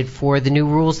situated for the new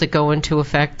rules that go into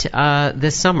effect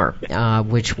this summer,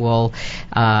 which will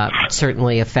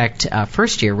certainly affect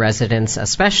first-year residents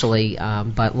especially,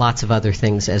 but lots of other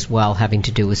things as well having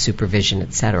to do with supervision,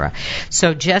 et cetera.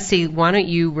 So, Jesse, why don't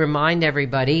you remind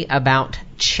everybody about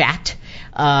chat?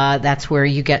 That's where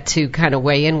you get to kind of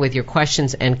weigh in with your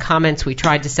questions and comments. We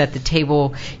tried to set the table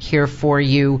here for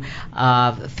you.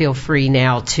 Feel free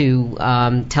now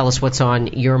to tell us what's on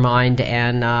your mind,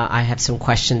 and I have some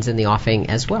questions in the offing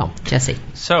as well. Jesse.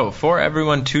 So, for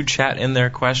everyone to chat in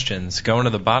their questions, go into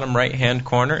the bottom right-hand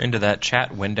corner into that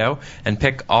chat window and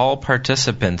pick all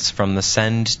participants from the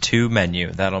Send To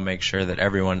menu. That'll make sure that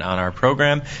everyone on our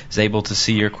program is able to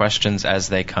see your questions as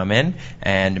they come in,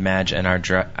 and Madge and our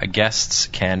guests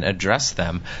can address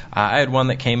them. I had one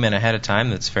that came in ahead of time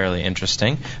that's fairly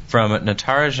interesting from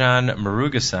Natarajan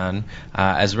Murugasan.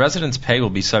 As residents' pay will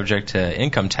be subject to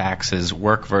income taxes,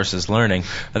 work versus learning,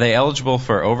 are they eligible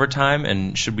for overtime,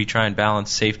 and should we try and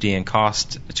balance safety and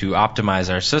cost to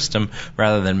optimize our system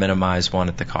rather than minimize one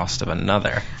at the cost of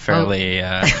another? Fairly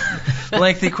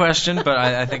lengthy question, but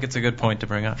I think it's a good point to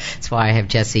bring up. That's why I have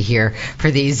Jesse here for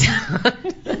these.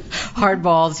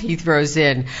 hardballs he throws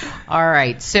in. All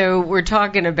right, so we're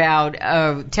talking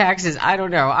about taxes. I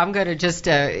don't know. I'm going to just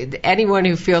anyone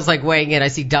who feels like weighing in. I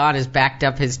see Don has backed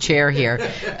up his chair here.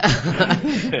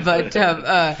 But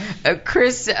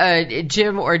Chris,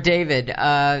 Jim, or David,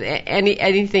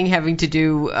 anything having to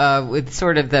do with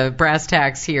sort of the brass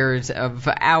tacks here of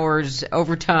hours,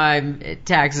 overtime,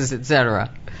 taxes, etc.?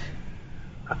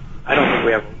 I don't think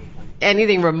we have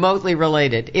anything remotely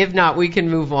related. If not, we can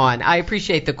move on. I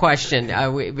appreciate the question.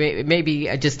 Maybe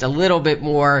just a little bit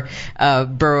more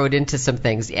burrowed into some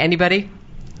things. Anybody?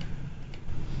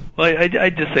 Well, I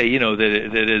just say,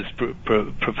 that as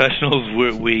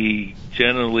professionals, we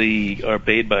generally are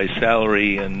paid by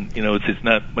salary, and it's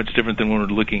not much different than when we're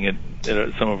looking at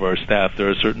some of our staff. There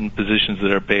are certain positions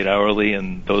that are paid hourly,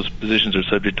 and those positions are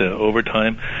subject to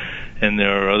overtime, and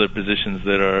there are other positions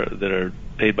that are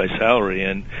paid by salary,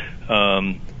 and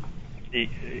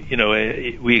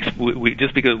we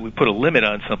just because we put a limit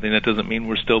on something, that doesn't mean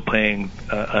we're still paying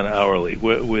an hourly.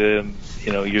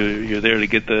 You're there to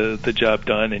get the job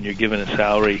done, and you're given a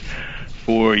salary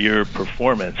for your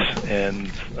performance,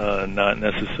 and not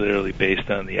necessarily based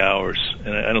on the hours.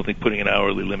 And I don't think putting an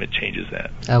hourly limit changes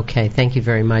that. Okay, thank you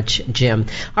very much, Jim.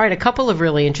 All right, a couple of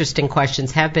really interesting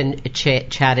questions have been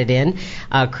chatted in.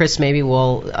 Chris, maybe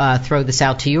we'll throw this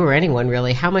out to you or anyone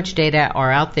really. How much data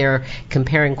are out there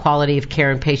comparing quality of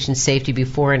care and patient safety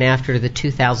before and after the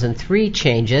 2003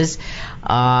 changes,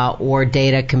 or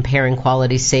data comparing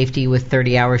quality safety with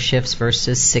 30-hour shifts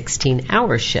versus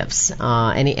 16-hour shifts?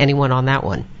 Anyone on that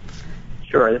one?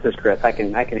 Sure, this is Chris. I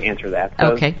can answer that.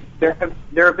 So okay. There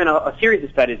have been a series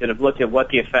of studies that have looked at what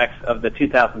the effects of the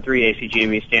 2003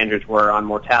 ACGME standards were on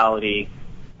mortality,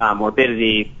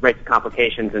 morbidity, rates of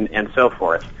complications, and so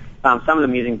forth. Some of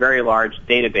them using very large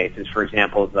databases, for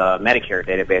example, the Medicare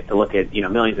database, to look at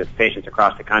millions of patients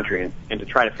across the country and to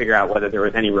try to figure out whether there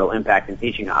was any real impact in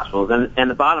teaching hospitals.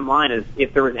 And the bottom line is,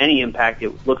 if there was any impact,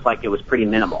 it looks like it was pretty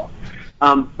minimal.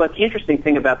 But the interesting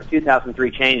thing about the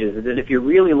 2003 changes is that if you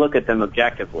really look at them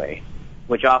objectively,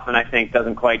 which often I think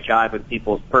doesn't quite jive with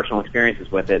people's personal experiences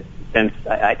with it, since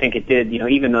I think it did,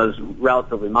 even those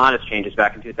relatively modest changes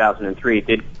back in 2003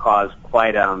 did cause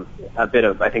quite a bit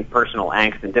of, I think, personal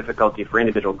angst and difficulty for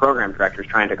individual program directors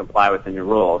trying to comply with the new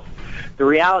rules. The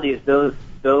reality is those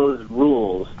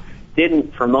rules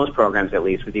didn't, for most programs at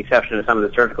least, with the exception of some of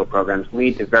the surgical programs,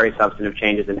 lead to very substantive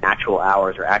changes in actual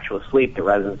hours or actual sleep that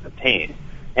residents obtained.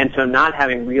 And so not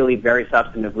having really very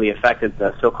substantively affected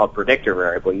the so-called predictor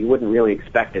variable, you wouldn't really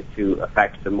expect it to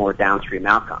affect the more downstream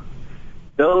outcomes.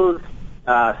 Those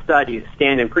studies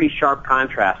stand in pretty sharp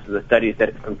contrast to the studies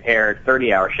that have compared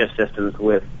 30-hour shift systems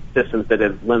with systems that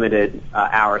have limited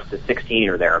hours to 16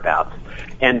 or thereabouts.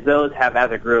 And those have,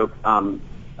 as a group,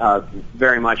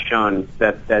 very much shown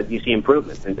that you see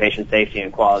improvements in patient safety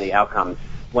and quality outcomes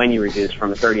when you reduce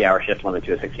from a 30-hour shift limit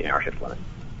to a 16-hour shift limit.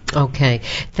 Okay.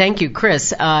 Thank you,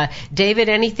 Chris. David,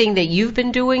 anything that you've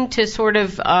been doing to sort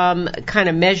of kind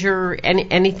of measure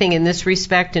anything in this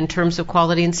respect in terms of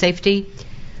quality and safety?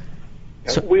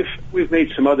 We've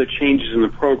made some other changes in the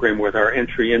program with our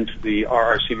entry into the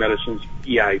RRC Medicine's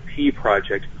EIP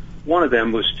project. One of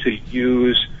them was to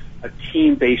use a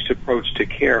team-based approach to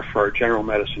care for our general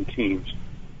medicine teams.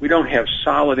 We don't have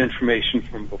solid information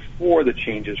from before the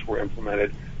changes were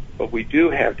implemented, but we do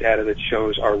have data that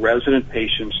shows our resident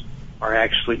patients are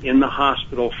actually in the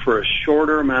hospital for a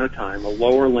shorter amount of time, a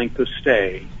lower length of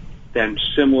stay, than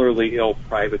similarly ill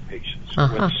private patients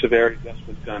with severity that's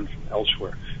been done from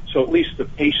elsewhere. So at least the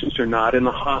patients are not in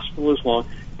the hospital as long,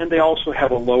 and they also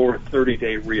have a lower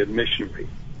 30-day readmission rate.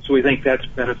 So we think that's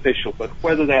beneficial. But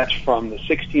whether that's from the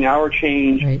 16-hour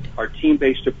change, right, our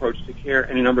team-based approach to care,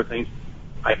 any number of things,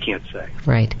 I can't say.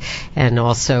 Right. And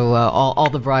also all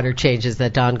the broader changes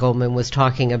that Don Goldman was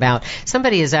talking about.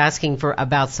 Somebody is asking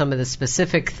about some of the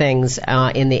specific things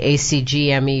in the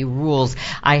ACGME rules.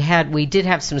 We did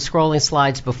have some scrolling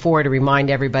slides before to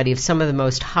remind everybody of some of the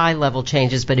most high-level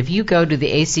changes, but if you go to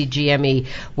the ACGME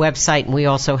website, and we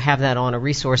also have that on a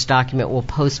resource document we'll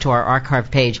post to our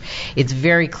archive page, it's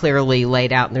very clearly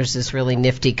laid out, and there's this really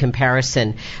nifty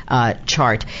comparison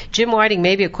chart. Jim Whiting,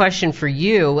 maybe a question for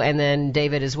you, and then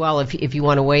David as well, if you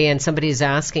want to weigh in. Somebody is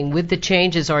asking, with the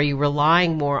changes, are you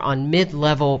relying more on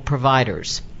mid-level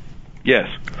providers? Yes.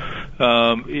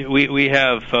 We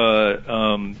have,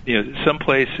 some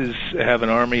places have an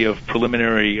army of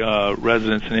preliminary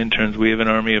residents and interns. We have an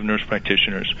army of nurse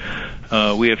practitioners.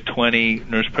 We have 20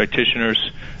 nurse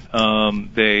practitioners.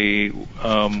 They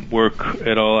work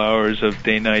at all hours of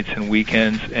day, nights, and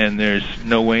weekends, and there's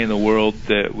no way in the world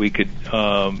that we could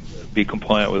be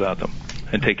compliant without them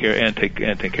and take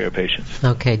care of patients.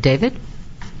 Okay, David?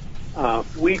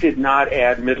 we did not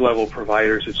add mid-level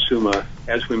providers at SUMA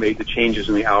as we made the changes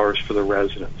in the hours for the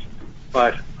residents.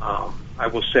 But I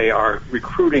will say our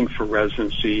recruiting for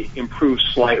residency improved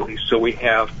slightly, so we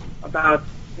have about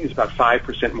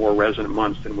 5% more resident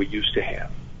months than we used to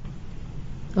have.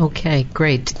 Okay,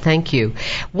 great. Thank you.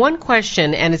 One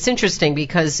question, and it's interesting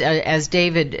because as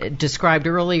David described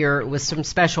earlier, it was some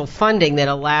special funding that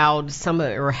allowed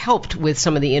or helped with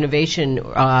some of the innovation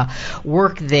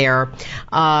work there.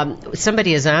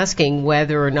 Somebody is asking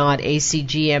whether or not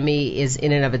ACGME is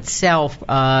in and of itself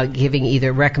giving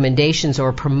either recommendations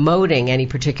or promoting any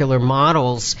particular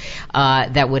models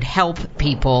that would help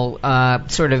people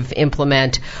sort of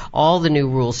implement all the new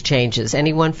rules changes.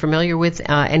 Anyone familiar with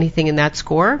anything in that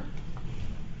score?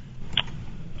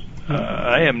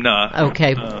 I am not.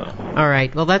 Okay. All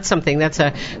right. Well, that's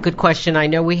a good question. I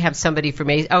know we have somebody from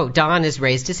Don has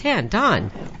raised his hand.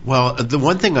 Don. Well, the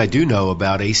one thing I do know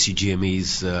about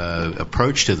ACGME's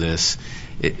approach to this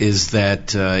is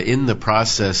that in the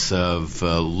process of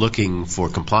looking for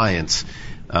compliance,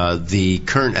 the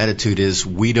current attitude is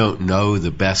we don't know the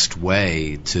best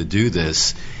way to do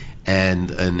this,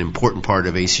 and an important part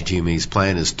of ACGME's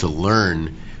plan is to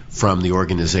learn from the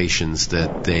organizations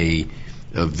that they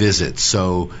visit.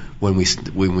 So when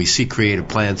we see creative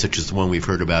plans such as the one we've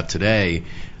heard about today,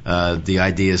 the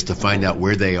idea is to find out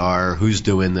where they are, who's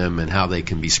doing them, and how they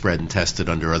can be spread and tested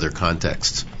under other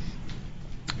contexts.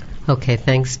 Okay,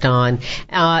 thanks, Don.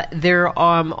 There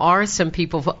are some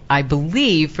people, I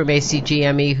believe, from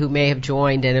ACGME who may have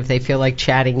joined, and if they feel like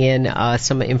chatting in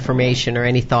some information or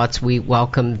any thoughts, we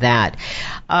welcome that.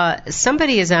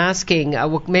 Somebody is asking,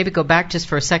 we'll maybe go back just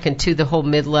for a second to the whole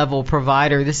mid-level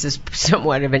provider. This is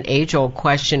somewhat of an age-old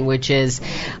question, which is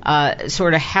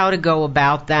sort of how to go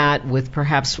about that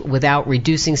perhaps without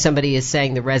reducing somebody is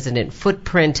saying the resident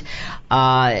footprint,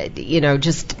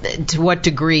 just to what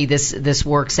degree this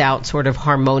works out sort of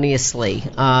harmoniously.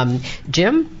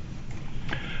 Jim?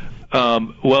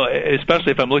 Well,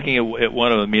 especially if I'm looking at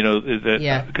one of them,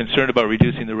 concerned about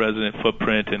reducing the resident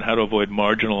footprint and how to avoid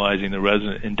marginalizing the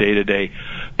resident in day-to-day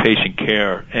patient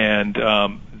care. And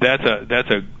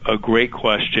that's a great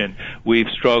question we've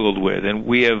struggled with, and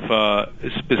we have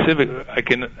specific. I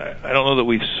don't know that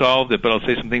we've solved it, but I'll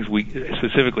say some things we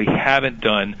specifically haven't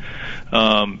done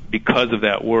because of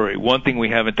that worry. One thing we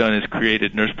haven't done is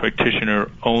created nurse practitioner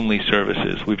only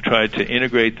services. We've tried to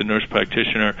integrate the nurse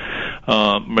practitioner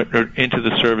into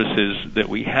the services that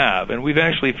we have, and we've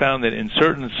actually found that in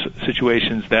certain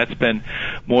situations that's been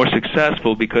more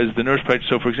successful because the nurse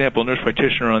practitioner. So, for example, a nurse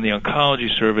practitioner on the oncology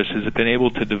service has been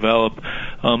able to develop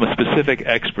a specific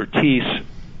expertise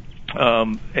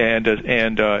and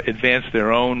advance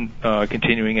their own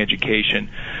continuing education,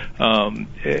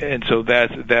 and so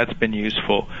that's been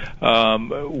useful.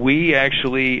 We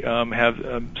actually have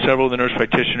several of the nurse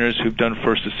practitioners who've done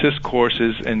first assist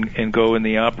courses and go in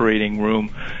the operating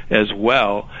room as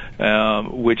well,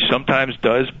 which sometimes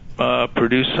does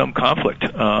produce some conflict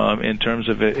in terms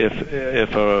of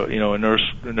if a nurse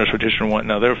practitioner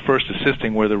now they're first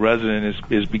assisting where the resident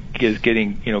is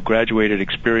getting graduated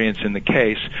experience in the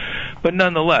case, but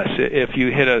nonetheless if you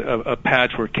hit a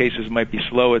patch where cases might be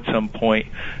slow at some point,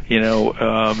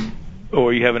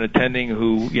 or you have an attending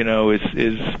who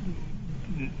is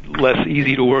less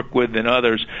easy to work with than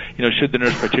others, should the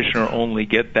nurse practitioner only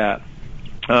get that?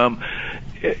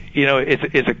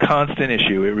 It's a constant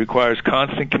issue. It requires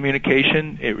constant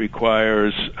communication. It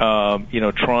requires,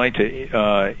 trying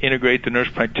to integrate the nurse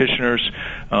practitioners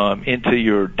into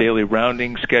your daily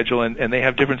rounding schedule, and they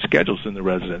have different schedules than the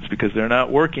residents because they're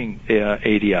not working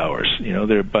 80 hours.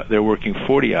 They're working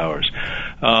 40 hours.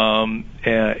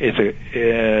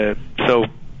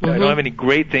 I don't have any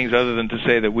great things other than to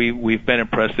say that we've been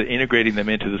impressed that integrating them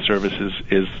into the services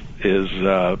is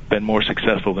been more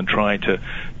successful than trying to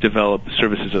develop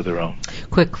services of their own.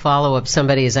 Quick follow-up.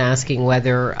 Somebody is asking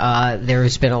whether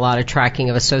there's been a lot of tracking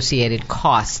of associated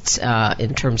costs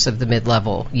in terms of the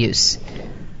mid-level use.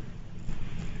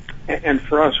 And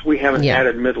for us, we haven't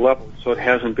added mid-level, so it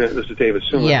hasn't been, this is David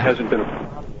Suma, it hasn't been a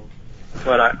problem.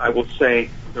 But I will say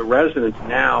the residents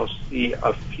now see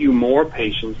a few more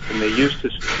patients than they used to.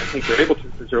 I think they're able to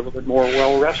because they're a little bit more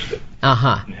well-rested.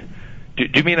 Uh-huh. Do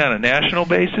you mean on a national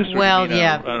basis? Or well, on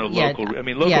a local? I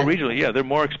mean, local, regionally, they're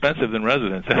more expensive than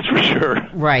residents. That's for sure.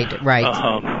 Right.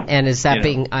 And is that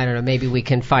being, I don't know, maybe we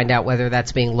can find out whether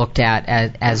that's being looked at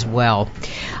as well.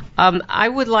 I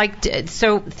would like to,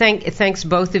 thanks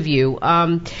both of you.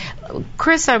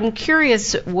 Chris, I'm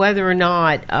curious whether or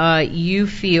not you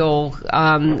feel,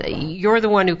 you're the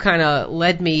one who kind of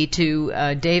led me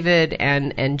to David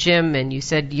and Jim, and you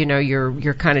said,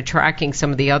 you're kind of tracking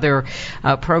some of the other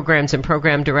programs and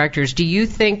program directors. Do you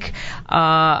think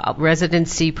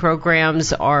residency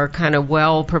programs are kind of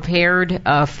well prepared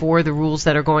for the rules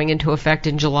that are going into effect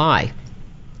in July?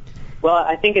 Well,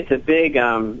 I think it's a big,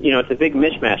 it's a big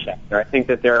mishmash out there. I think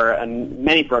that there are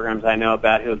many programs I know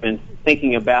about who have been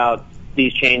thinking about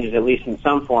these changes, at least in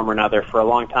some form or another, for a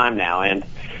long time now. And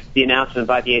the announcement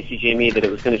by the ACGME that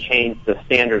it was going to change the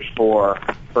standards for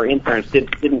interns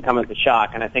didn't come as a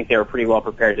shock, and I think they were pretty well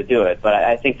prepared to do it. But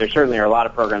I think there certainly are a lot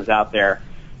of programs out there,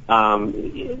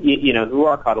 who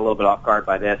are caught a little bit off guard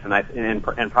by this, and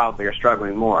probably are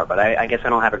struggling more. But I guess I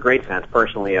don't have a great sense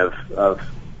personally of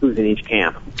who's in each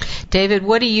camp. David,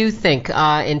 what do you think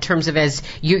in terms of, as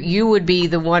you would be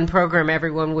the one program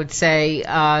everyone would say,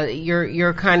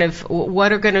 you're kind of,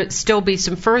 what are going to still be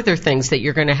some further things that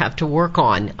you're going to have to work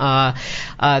on?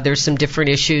 There's some different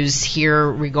issues here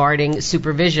regarding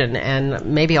supervision,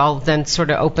 and maybe I'll then sort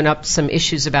of open up some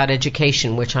issues about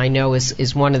education, which I know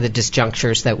is one of the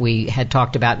disjunctures that we had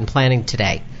talked about in planning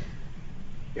today.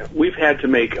 Yeah, we've had to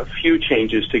make a few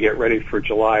changes to get ready for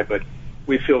July, but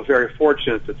we feel very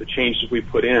fortunate that the changes we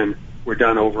put in were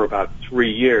done over about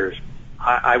 3 years.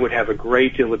 I would have a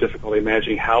great deal of difficulty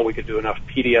imagining how we could do enough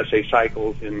PDSA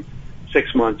cycles in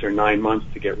 6 months or 9 months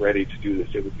to get ready to do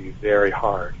this. It would be very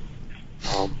hard.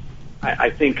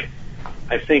 I think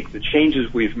the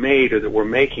changes we've made or that we're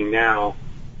making now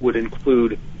would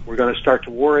include, we're going to start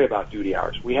to worry about duty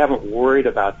hours. We haven't worried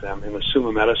about them in the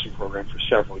Summa Medicine program for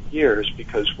several years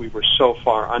because we were so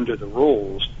far under the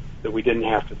rules that we didn't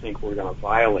have to think we were going to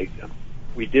violate them.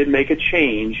 We did make a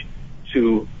change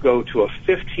to go to a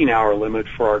 15-hour limit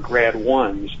for our grad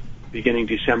ones beginning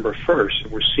December 1st,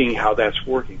 and we're seeing how that's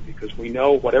working because we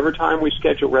know whatever time we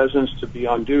schedule residents to be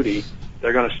on duty,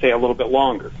 they're going to stay a little bit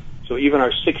longer. So even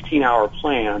our 16-hour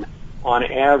plan, on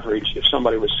average, if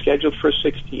somebody was scheduled for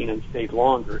 16 and stayed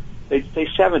longer, they'd stay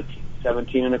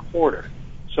 17 and a quarter.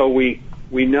 So we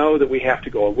know that we have to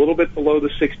go a little bit below the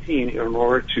 16 in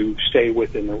order to stay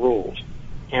within the rules.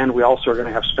 And we also are going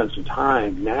to have to spend some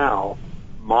time now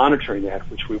monitoring that,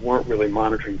 which we weren't really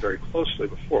monitoring very closely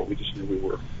before. We just knew we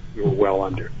were well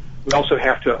under. We also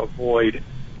have to avoid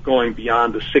going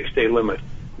beyond the 6-day limit.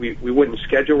 We wouldn't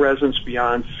schedule residents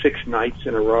beyond 6 nights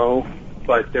in a row,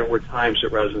 but there were times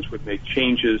that residents would make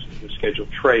changes in the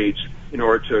scheduled trades in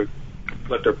order to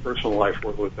let their personal life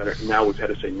work a little better. And now we've had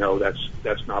to say, no, that's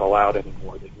not allowed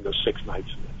anymore. They can go 6 nights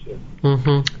and that's it.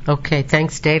 Mm-hmm. Okay,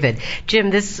 thanks, David.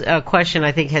 Jim, this question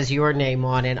I think has your name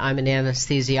on it. I'm an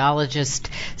anesthesiologist.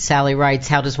 Sally writes,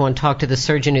 how does one talk to the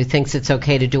surgeon who thinks it's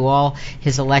okay to do all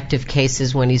his elective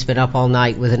cases when he's been up all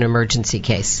night with an emergency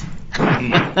case?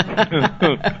 I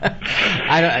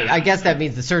guess that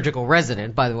means the surgical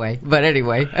resident, by the way. But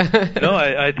anyway. No,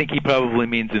 I think he probably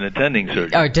means an attending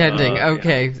surgeon. Oh, attending.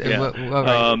 Okay.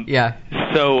 Yeah. Yeah.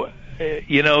 So,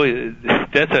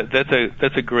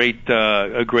 that's a great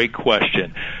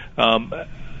question.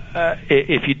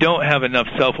 If you don't have enough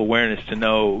self-awareness to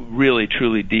know really,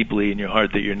 truly, deeply in your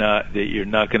heart that you're not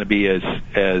going to be as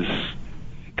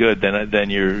good, then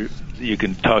you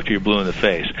can talk to your blue in the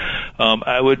face.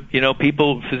 I would,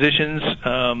 physicians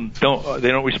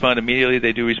don't respond immediately.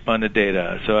 They do respond to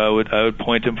data. So I would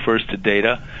point them first to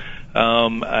data.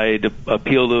 I'd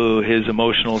appeal to his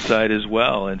emotional side as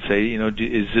well and say,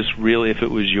 is this really, if it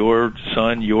was your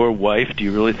son, your wife, do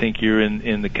you really think you're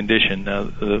in the condition? Now,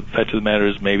 the fact of the matter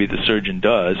is maybe the surgeon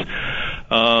does.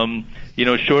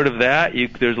 Short of that,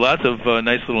 there's lots of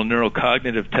nice little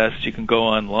neurocognitive tests you can go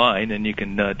online and you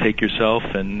can take yourself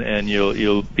and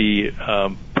you'll be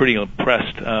pretty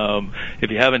impressed. If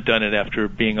you haven't done it after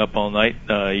being up all night,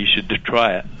 you should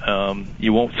try it.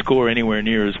 You won't score anywhere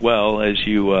near as well as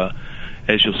you'll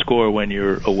score when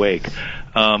you're awake.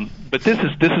 But this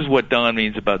is what Don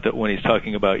means about that when he's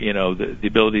talking about the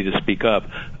ability to speak up.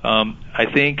 I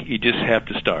think you just have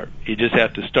to start. You just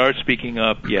have to start speaking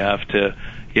up. You have to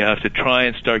try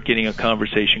and start getting a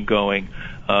conversation going.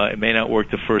 It may not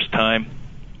work the first time,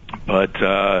 but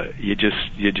you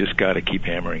just got to keep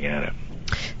hammering at it.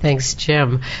 Thanks,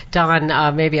 Jim.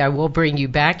 Don, maybe I will bring you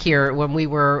back here. When we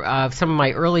were, some of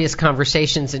my earliest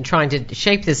conversations in trying to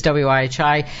shape this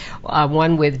WIHI,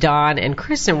 one with Don and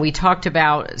Kristen, we talked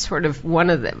about sort of one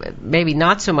of the, maybe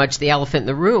not so much the elephant in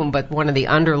the room, but one of the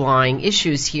underlying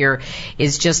issues here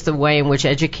is just the way in which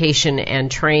education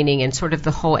and training and sort of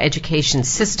the whole education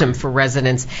system for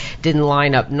residents didn't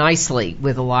line up nicely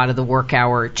with a lot of the work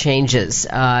hour changes,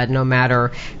 no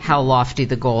matter how lofty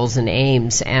the goals and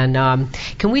aims. And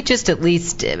can we just at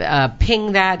least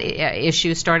ping that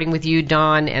issue, starting with you,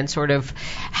 Don, and sort of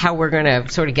how we're going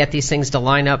to sort of get these things to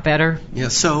line up better? Yeah,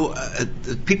 so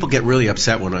people get really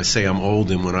upset when I say I'm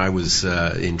old, and when I was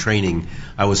in training,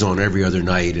 I was on every other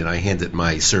night, and I handed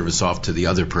my service off to the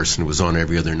other person who was on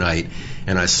every other night,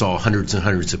 and I saw hundreds and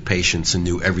hundreds of patients and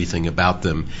knew everything about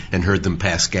them and heard them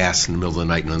pass gas in the middle of the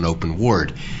night in an open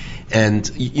ward. And,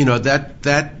 you know,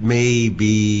 that may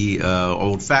be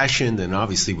old-fashioned and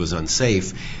obviously was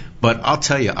unsafe, but I'll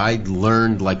tell you, I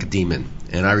learned like a demon,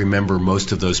 and I remember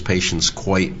most of those patients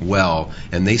quite well,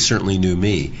 and they certainly knew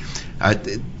me.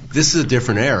 This is a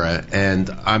different era, and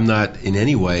I'm not in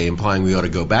any way implying we ought to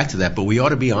go back to that, but we ought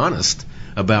to be honest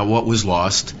about what was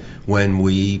lost when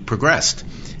we progressed.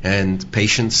 And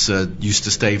patients used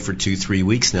to stay for 2-3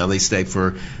 weeks. Now they stay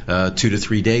for 2 to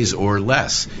 3 days or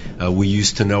less. We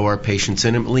used to know our patients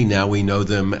intimately. Now we know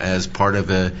them as part of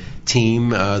a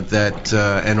team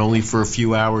and only for a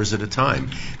few hours at a time.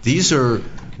 These are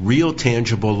real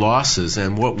tangible losses,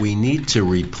 and what we need to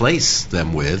replace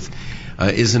them with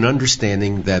is an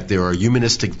understanding that there are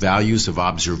humanistic values of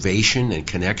observation and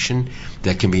connection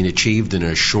that can be achieved in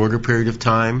a shorter period of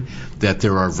time, that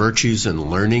there are virtues in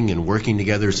learning and working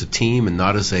together as a team and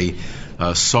not as a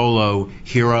solo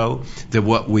hero, that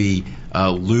what we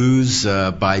lose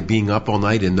by being up all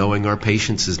night and knowing our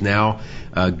patients is now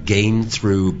gained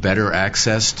through better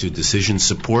access to decision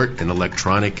support and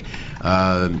electronic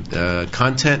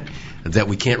content, that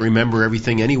we can't remember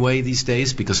everything anyway these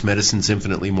days because medicine's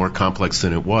infinitely more complex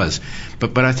than it was.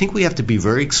 But I think we have to be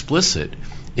very explicit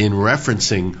in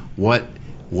referencing what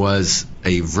was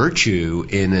a virtue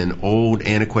in an old,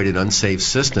 antiquated, unsafe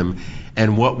system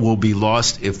and what will be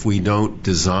lost if we don't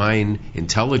design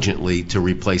intelligently to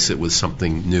replace it with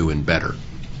something new and better.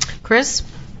 Chris?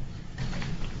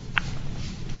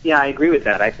 Yeah, I agree with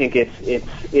that. I think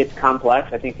it's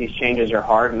complex. I think these changes are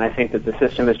hard, and I think that the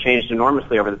system has changed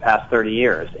enormously over the past 30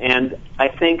 years. And I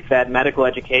think that medical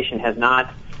education has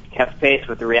not kept pace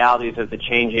with the realities of the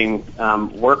changing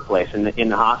workplace in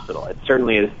the hospital. It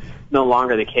certainly is no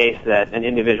longer the case that an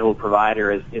individual provider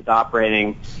is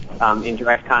operating in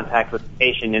direct contact with the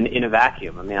patient in a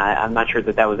vacuum. I mean, I'm not sure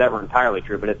that was ever entirely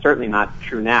true, but it's certainly not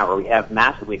true now, where we have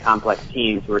massively complex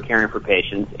teams who are caring for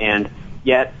patients, and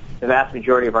yet the vast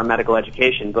majority of our medical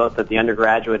education, both at the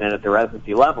undergraduate and at the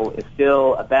residency level, is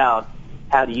still about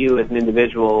how do you as an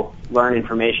individual learn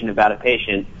information about a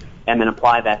patient and then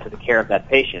apply that to the care of that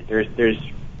patient. There's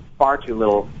far too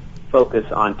little focus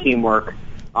on teamwork,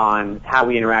 on how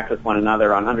we interact with one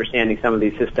another, on understanding some of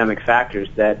these systemic factors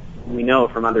that we know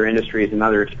from other industries and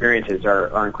other experiences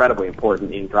are incredibly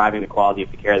important in driving the quality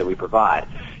of the care that we provide.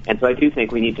 And so I do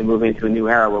think we need to move into a new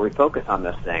era where we focus on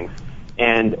those things.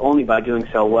 And only by doing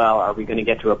so well are we going to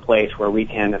get to a place where we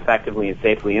can effectively and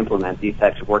safely implement these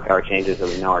types of work hour changes that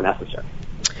we know are necessary.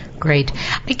 Great.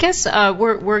 I guess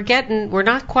we're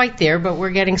not quite there, but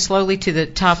we're getting slowly to the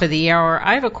top of the hour.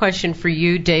 I have a question for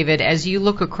you, David. As you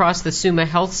look across the Summa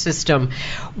Health system,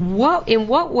 in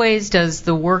what ways does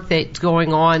the work that's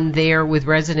going on there with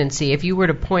residency, if you were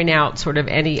to point out sort of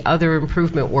any other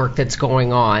improvement work that's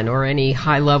going on or any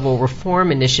high-level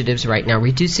reform initiatives right now,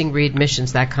 reducing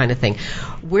readmissions, that kind of thing,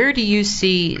 where do you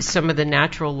see some of the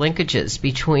natural linkages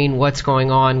between what's going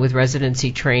on with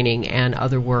residency training and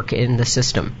other work in the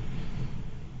system?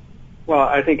 Well,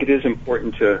 I think it is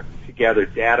important to gather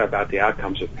data about the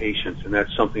outcomes of patients, and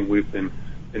that's something we've been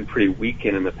pretty weak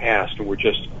in the past, and we're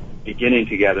just beginning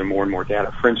to gather more and more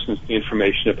data. For instance, the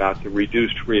information about the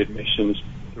reduced readmissions,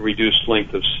 the reduced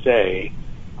length of stay,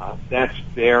 that's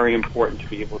very important to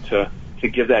be able to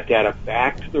give that data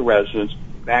back to the residents,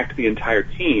 back to the entire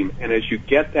team, and as you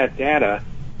get that data,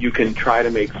 you can try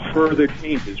to make further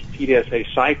changes,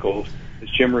 PDSA cycles, as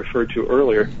Jim referred to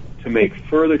earlier, to make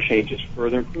further changes,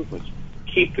 further improvements.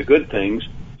 Keep the good things,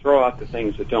 throw out the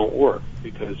things that don't work,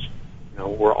 because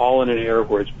we're all in an era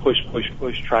where it's push, push,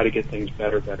 push, try to get things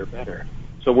better, better, better.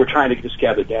 So we're trying to just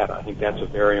gather data. I think that's a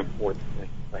very important thing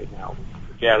right now.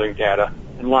 We're gathering data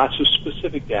and lots of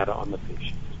specific data on the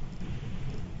patient.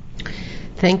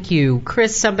 Thank you.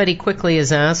 Chris, somebody quickly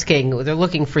is asking, they're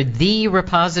looking for the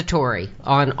repository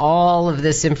on all of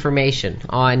this information,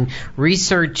 on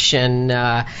research and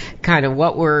kind of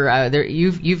what we're,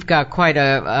 you've got quite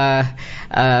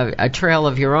a trail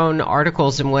of your own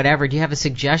articles and whatever. Do you have a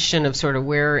suggestion of sort of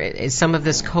where is some of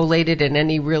this collated in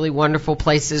any really wonderful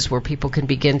places where people can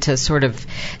begin to sort of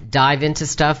dive into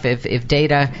stuff if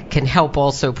data can help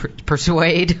also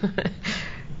persuade?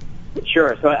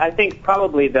 Sure. So I think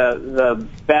probably the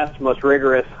best, most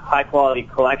rigorous, high-quality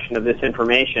collection of this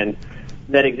information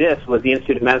that exists was the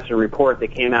Institute of Medicine report that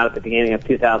came out at the beginning of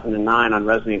 2009 on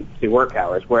residency work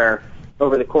hours, where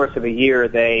over the course of a year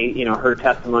they, heard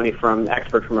testimony from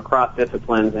experts from across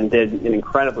disciplines and did an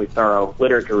incredibly thorough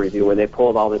literature review where they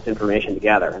pulled all this information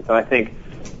together. And so I think,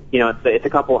 it's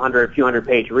a few hundred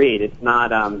page read. It's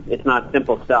not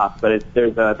simple stuff, but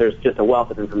there's just a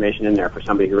wealth of information in there for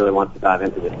somebody who really wants to dive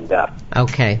into this in depth.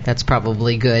 Okay, that's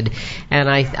probably good. And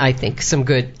I think some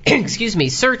good,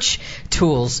 search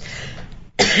tools.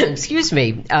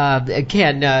 Again,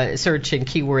 search and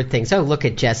keyword things. Oh, look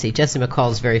at Jesse. Jesse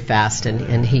McCall is very fast,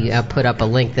 and he put up a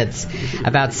link that's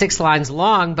about 6 lines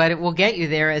long, but it will get you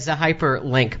there as a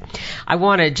hyperlink. I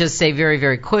want to just say very,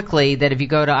 very quickly that if you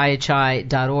go to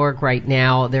IHI.org right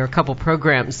now, there are a couple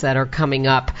programs that are coming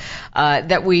up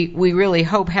that we really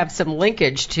hope have some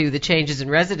linkage to the changes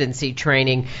in residency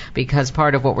training, because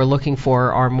part of what we're looking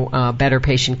for are better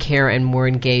patient care and more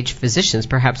engaged physicians,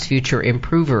 perhaps future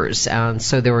improvers.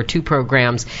 So there were 2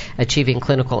 programs, Achieving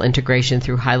Clinical Integration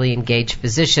Through Highly Engaged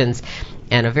Physicians,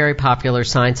 and a very popular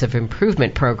Science of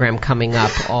Improvement program coming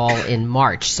up all in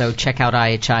March. So check out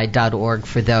IHI.org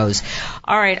for those.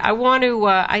 All right, I want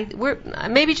to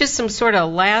maybe just some sort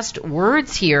of last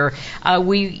words here. As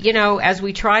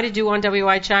we try to do on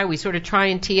WIHI, we sort of try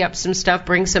and tee up some stuff,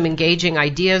 bring some engaging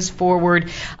ideas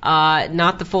forward.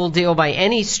 Not the full deal by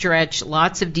any stretch.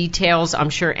 Lots of details. I'm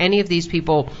sure any of these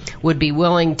people would be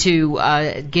willing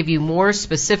to give you more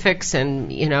specifics, and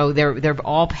they're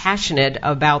all passionate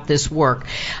about this work.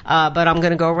 But I'm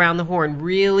going to go around the horn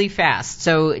really fast.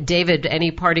 So, David, any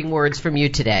parting words from you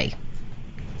today?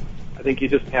 I think you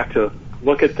just have to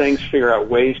look at things, figure out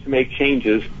ways to make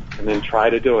changes, and then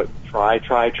try to do it. Try,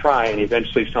 and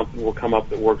eventually something will come up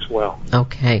that works well.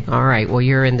 Okay. All right. Well,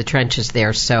 you're in the trenches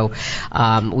there, so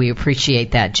we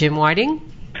appreciate that. Jim Whiting?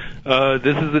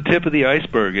 This is the tip of the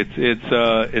iceberg.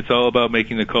 It's all about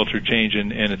making the culture change,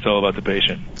 and it's all about the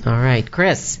patient. All right.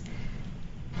 Chris?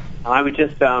 I would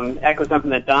just echo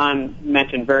something that Don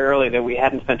mentioned very early that we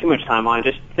hadn't spent too much time on.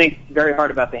 Just think very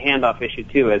hard about the handoff issue,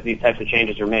 too, as these types of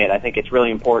changes are made. I think it's really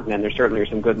important, and there certainly are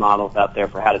some good models out there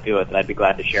for how to do it that I'd be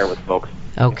glad to share with folks.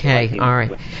 Okay, all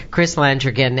right. Chris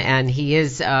Landrigan, and he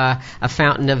is a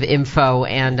fountain of info,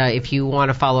 and if you want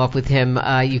to follow up with him,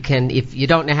 you can. If you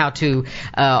don't know how to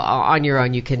on your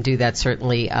own, you can do that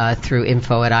certainly through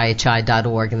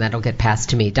info@ihi.org, and that'll get passed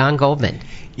to me. Don Goldman.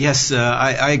 Yes,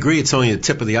 I agree it's only the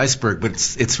tip of the iceberg, but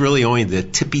it's really only the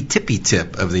tippy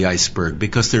tip of the iceberg,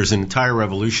 because there's an entire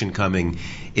revolution coming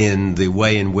in the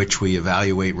way in which we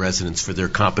evaluate residents for their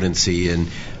competency and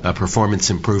performance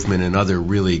improvement and other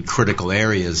really critical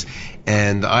areas.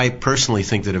 And I personally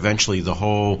think that eventually the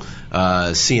whole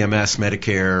CMS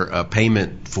Medicare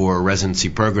payment for residency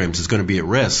programs is going to be at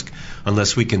risk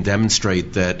unless we can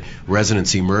demonstrate that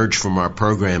residents emerge from our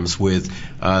programs with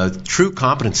true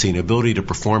competency and ability to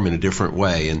perform in a different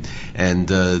way. And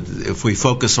if we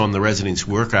focus on the residents'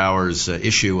 work hours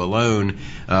issue alone,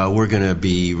 we're going to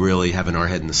be really having our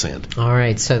head in the sand. All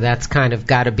right, so that's kind of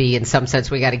got to be, in some sense,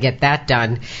 we got to get that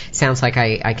done. Sounds like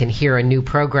I can hear a new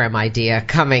program idea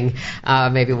coming.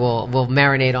 Maybe we'll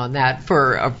marinate on that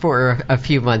for a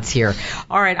few months here.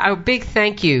 All right, a big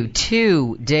thank you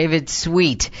to David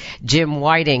Sweet, Jim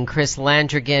Whiting, Chris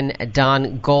Landrigan,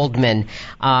 Don Goldman.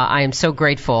 I am so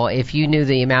grateful. If you knew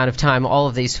the amount of time all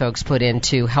of these folks put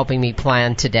into helping me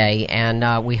plan today,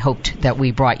 and we hoped that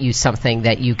we brought you something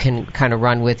that you can kind of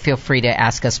run with. Feel free to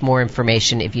ask us more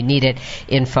information if you need it,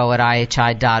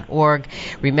 info@ihi.org.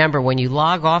 Remember, when you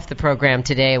log off the program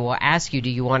today, we'll ask you, do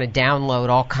you want to download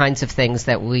all kinds of things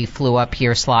that we flew up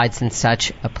here, slides and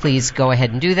such? Please go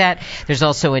ahead and do that. There's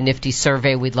also a nifty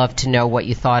survey. We'd love to know what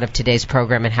you thought of today's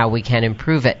program and how we can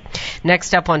improve it.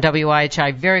 Next up on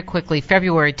WIHI, very quickly,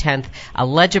 February 10th, a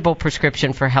legible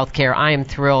prescription for healthcare. I am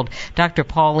thrilled. Dr.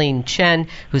 Pauline Chen,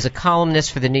 who's a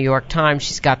columnist for the New York Times.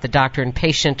 She's got the Doctor and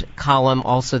Patient column,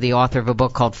 also the author of a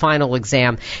book called Final Exam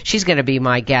Sam. She's going to be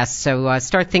my guest. So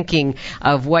start thinking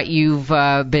of what you've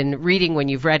been reading when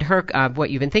you've read her, what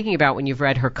you've been thinking about when you've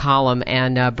read her column,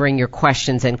 and bring your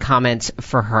questions and comments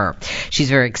for her. She's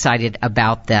very excited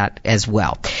about that as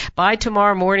well. By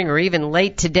tomorrow morning or even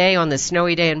late today on the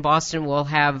snowy day in Boston, we'll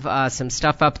have some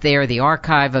stuff up there, the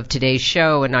archive of today's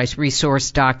show, a nice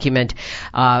resource document,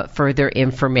 further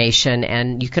information.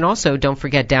 And you can also, don't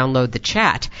forget, download the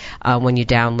chat when you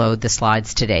download the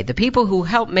slides today. The people who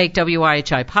help make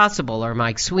WIHI possible are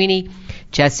Mike Sweeney,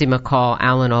 Jesse McCall,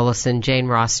 Alan Olison, Jane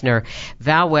Rossner,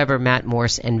 Val Weber, Matt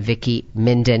Morse, and Vicki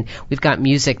Minden. We've got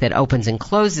music that opens and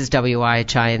closes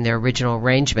WIHI in their original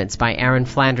arrangements by Aaron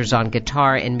Flanders on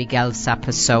guitar and Miguel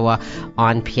Sapasoa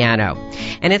on piano.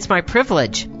 And it's my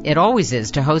privilege, it always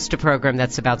is, to host a program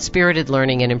that's about spirited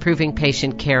learning and improving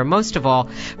patient care, most of all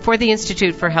for the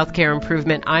Institute for Healthcare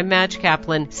Improvement. I'm Madge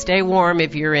Kaplan. Stay warm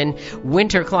if you're in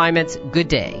winter climates. Good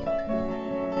day.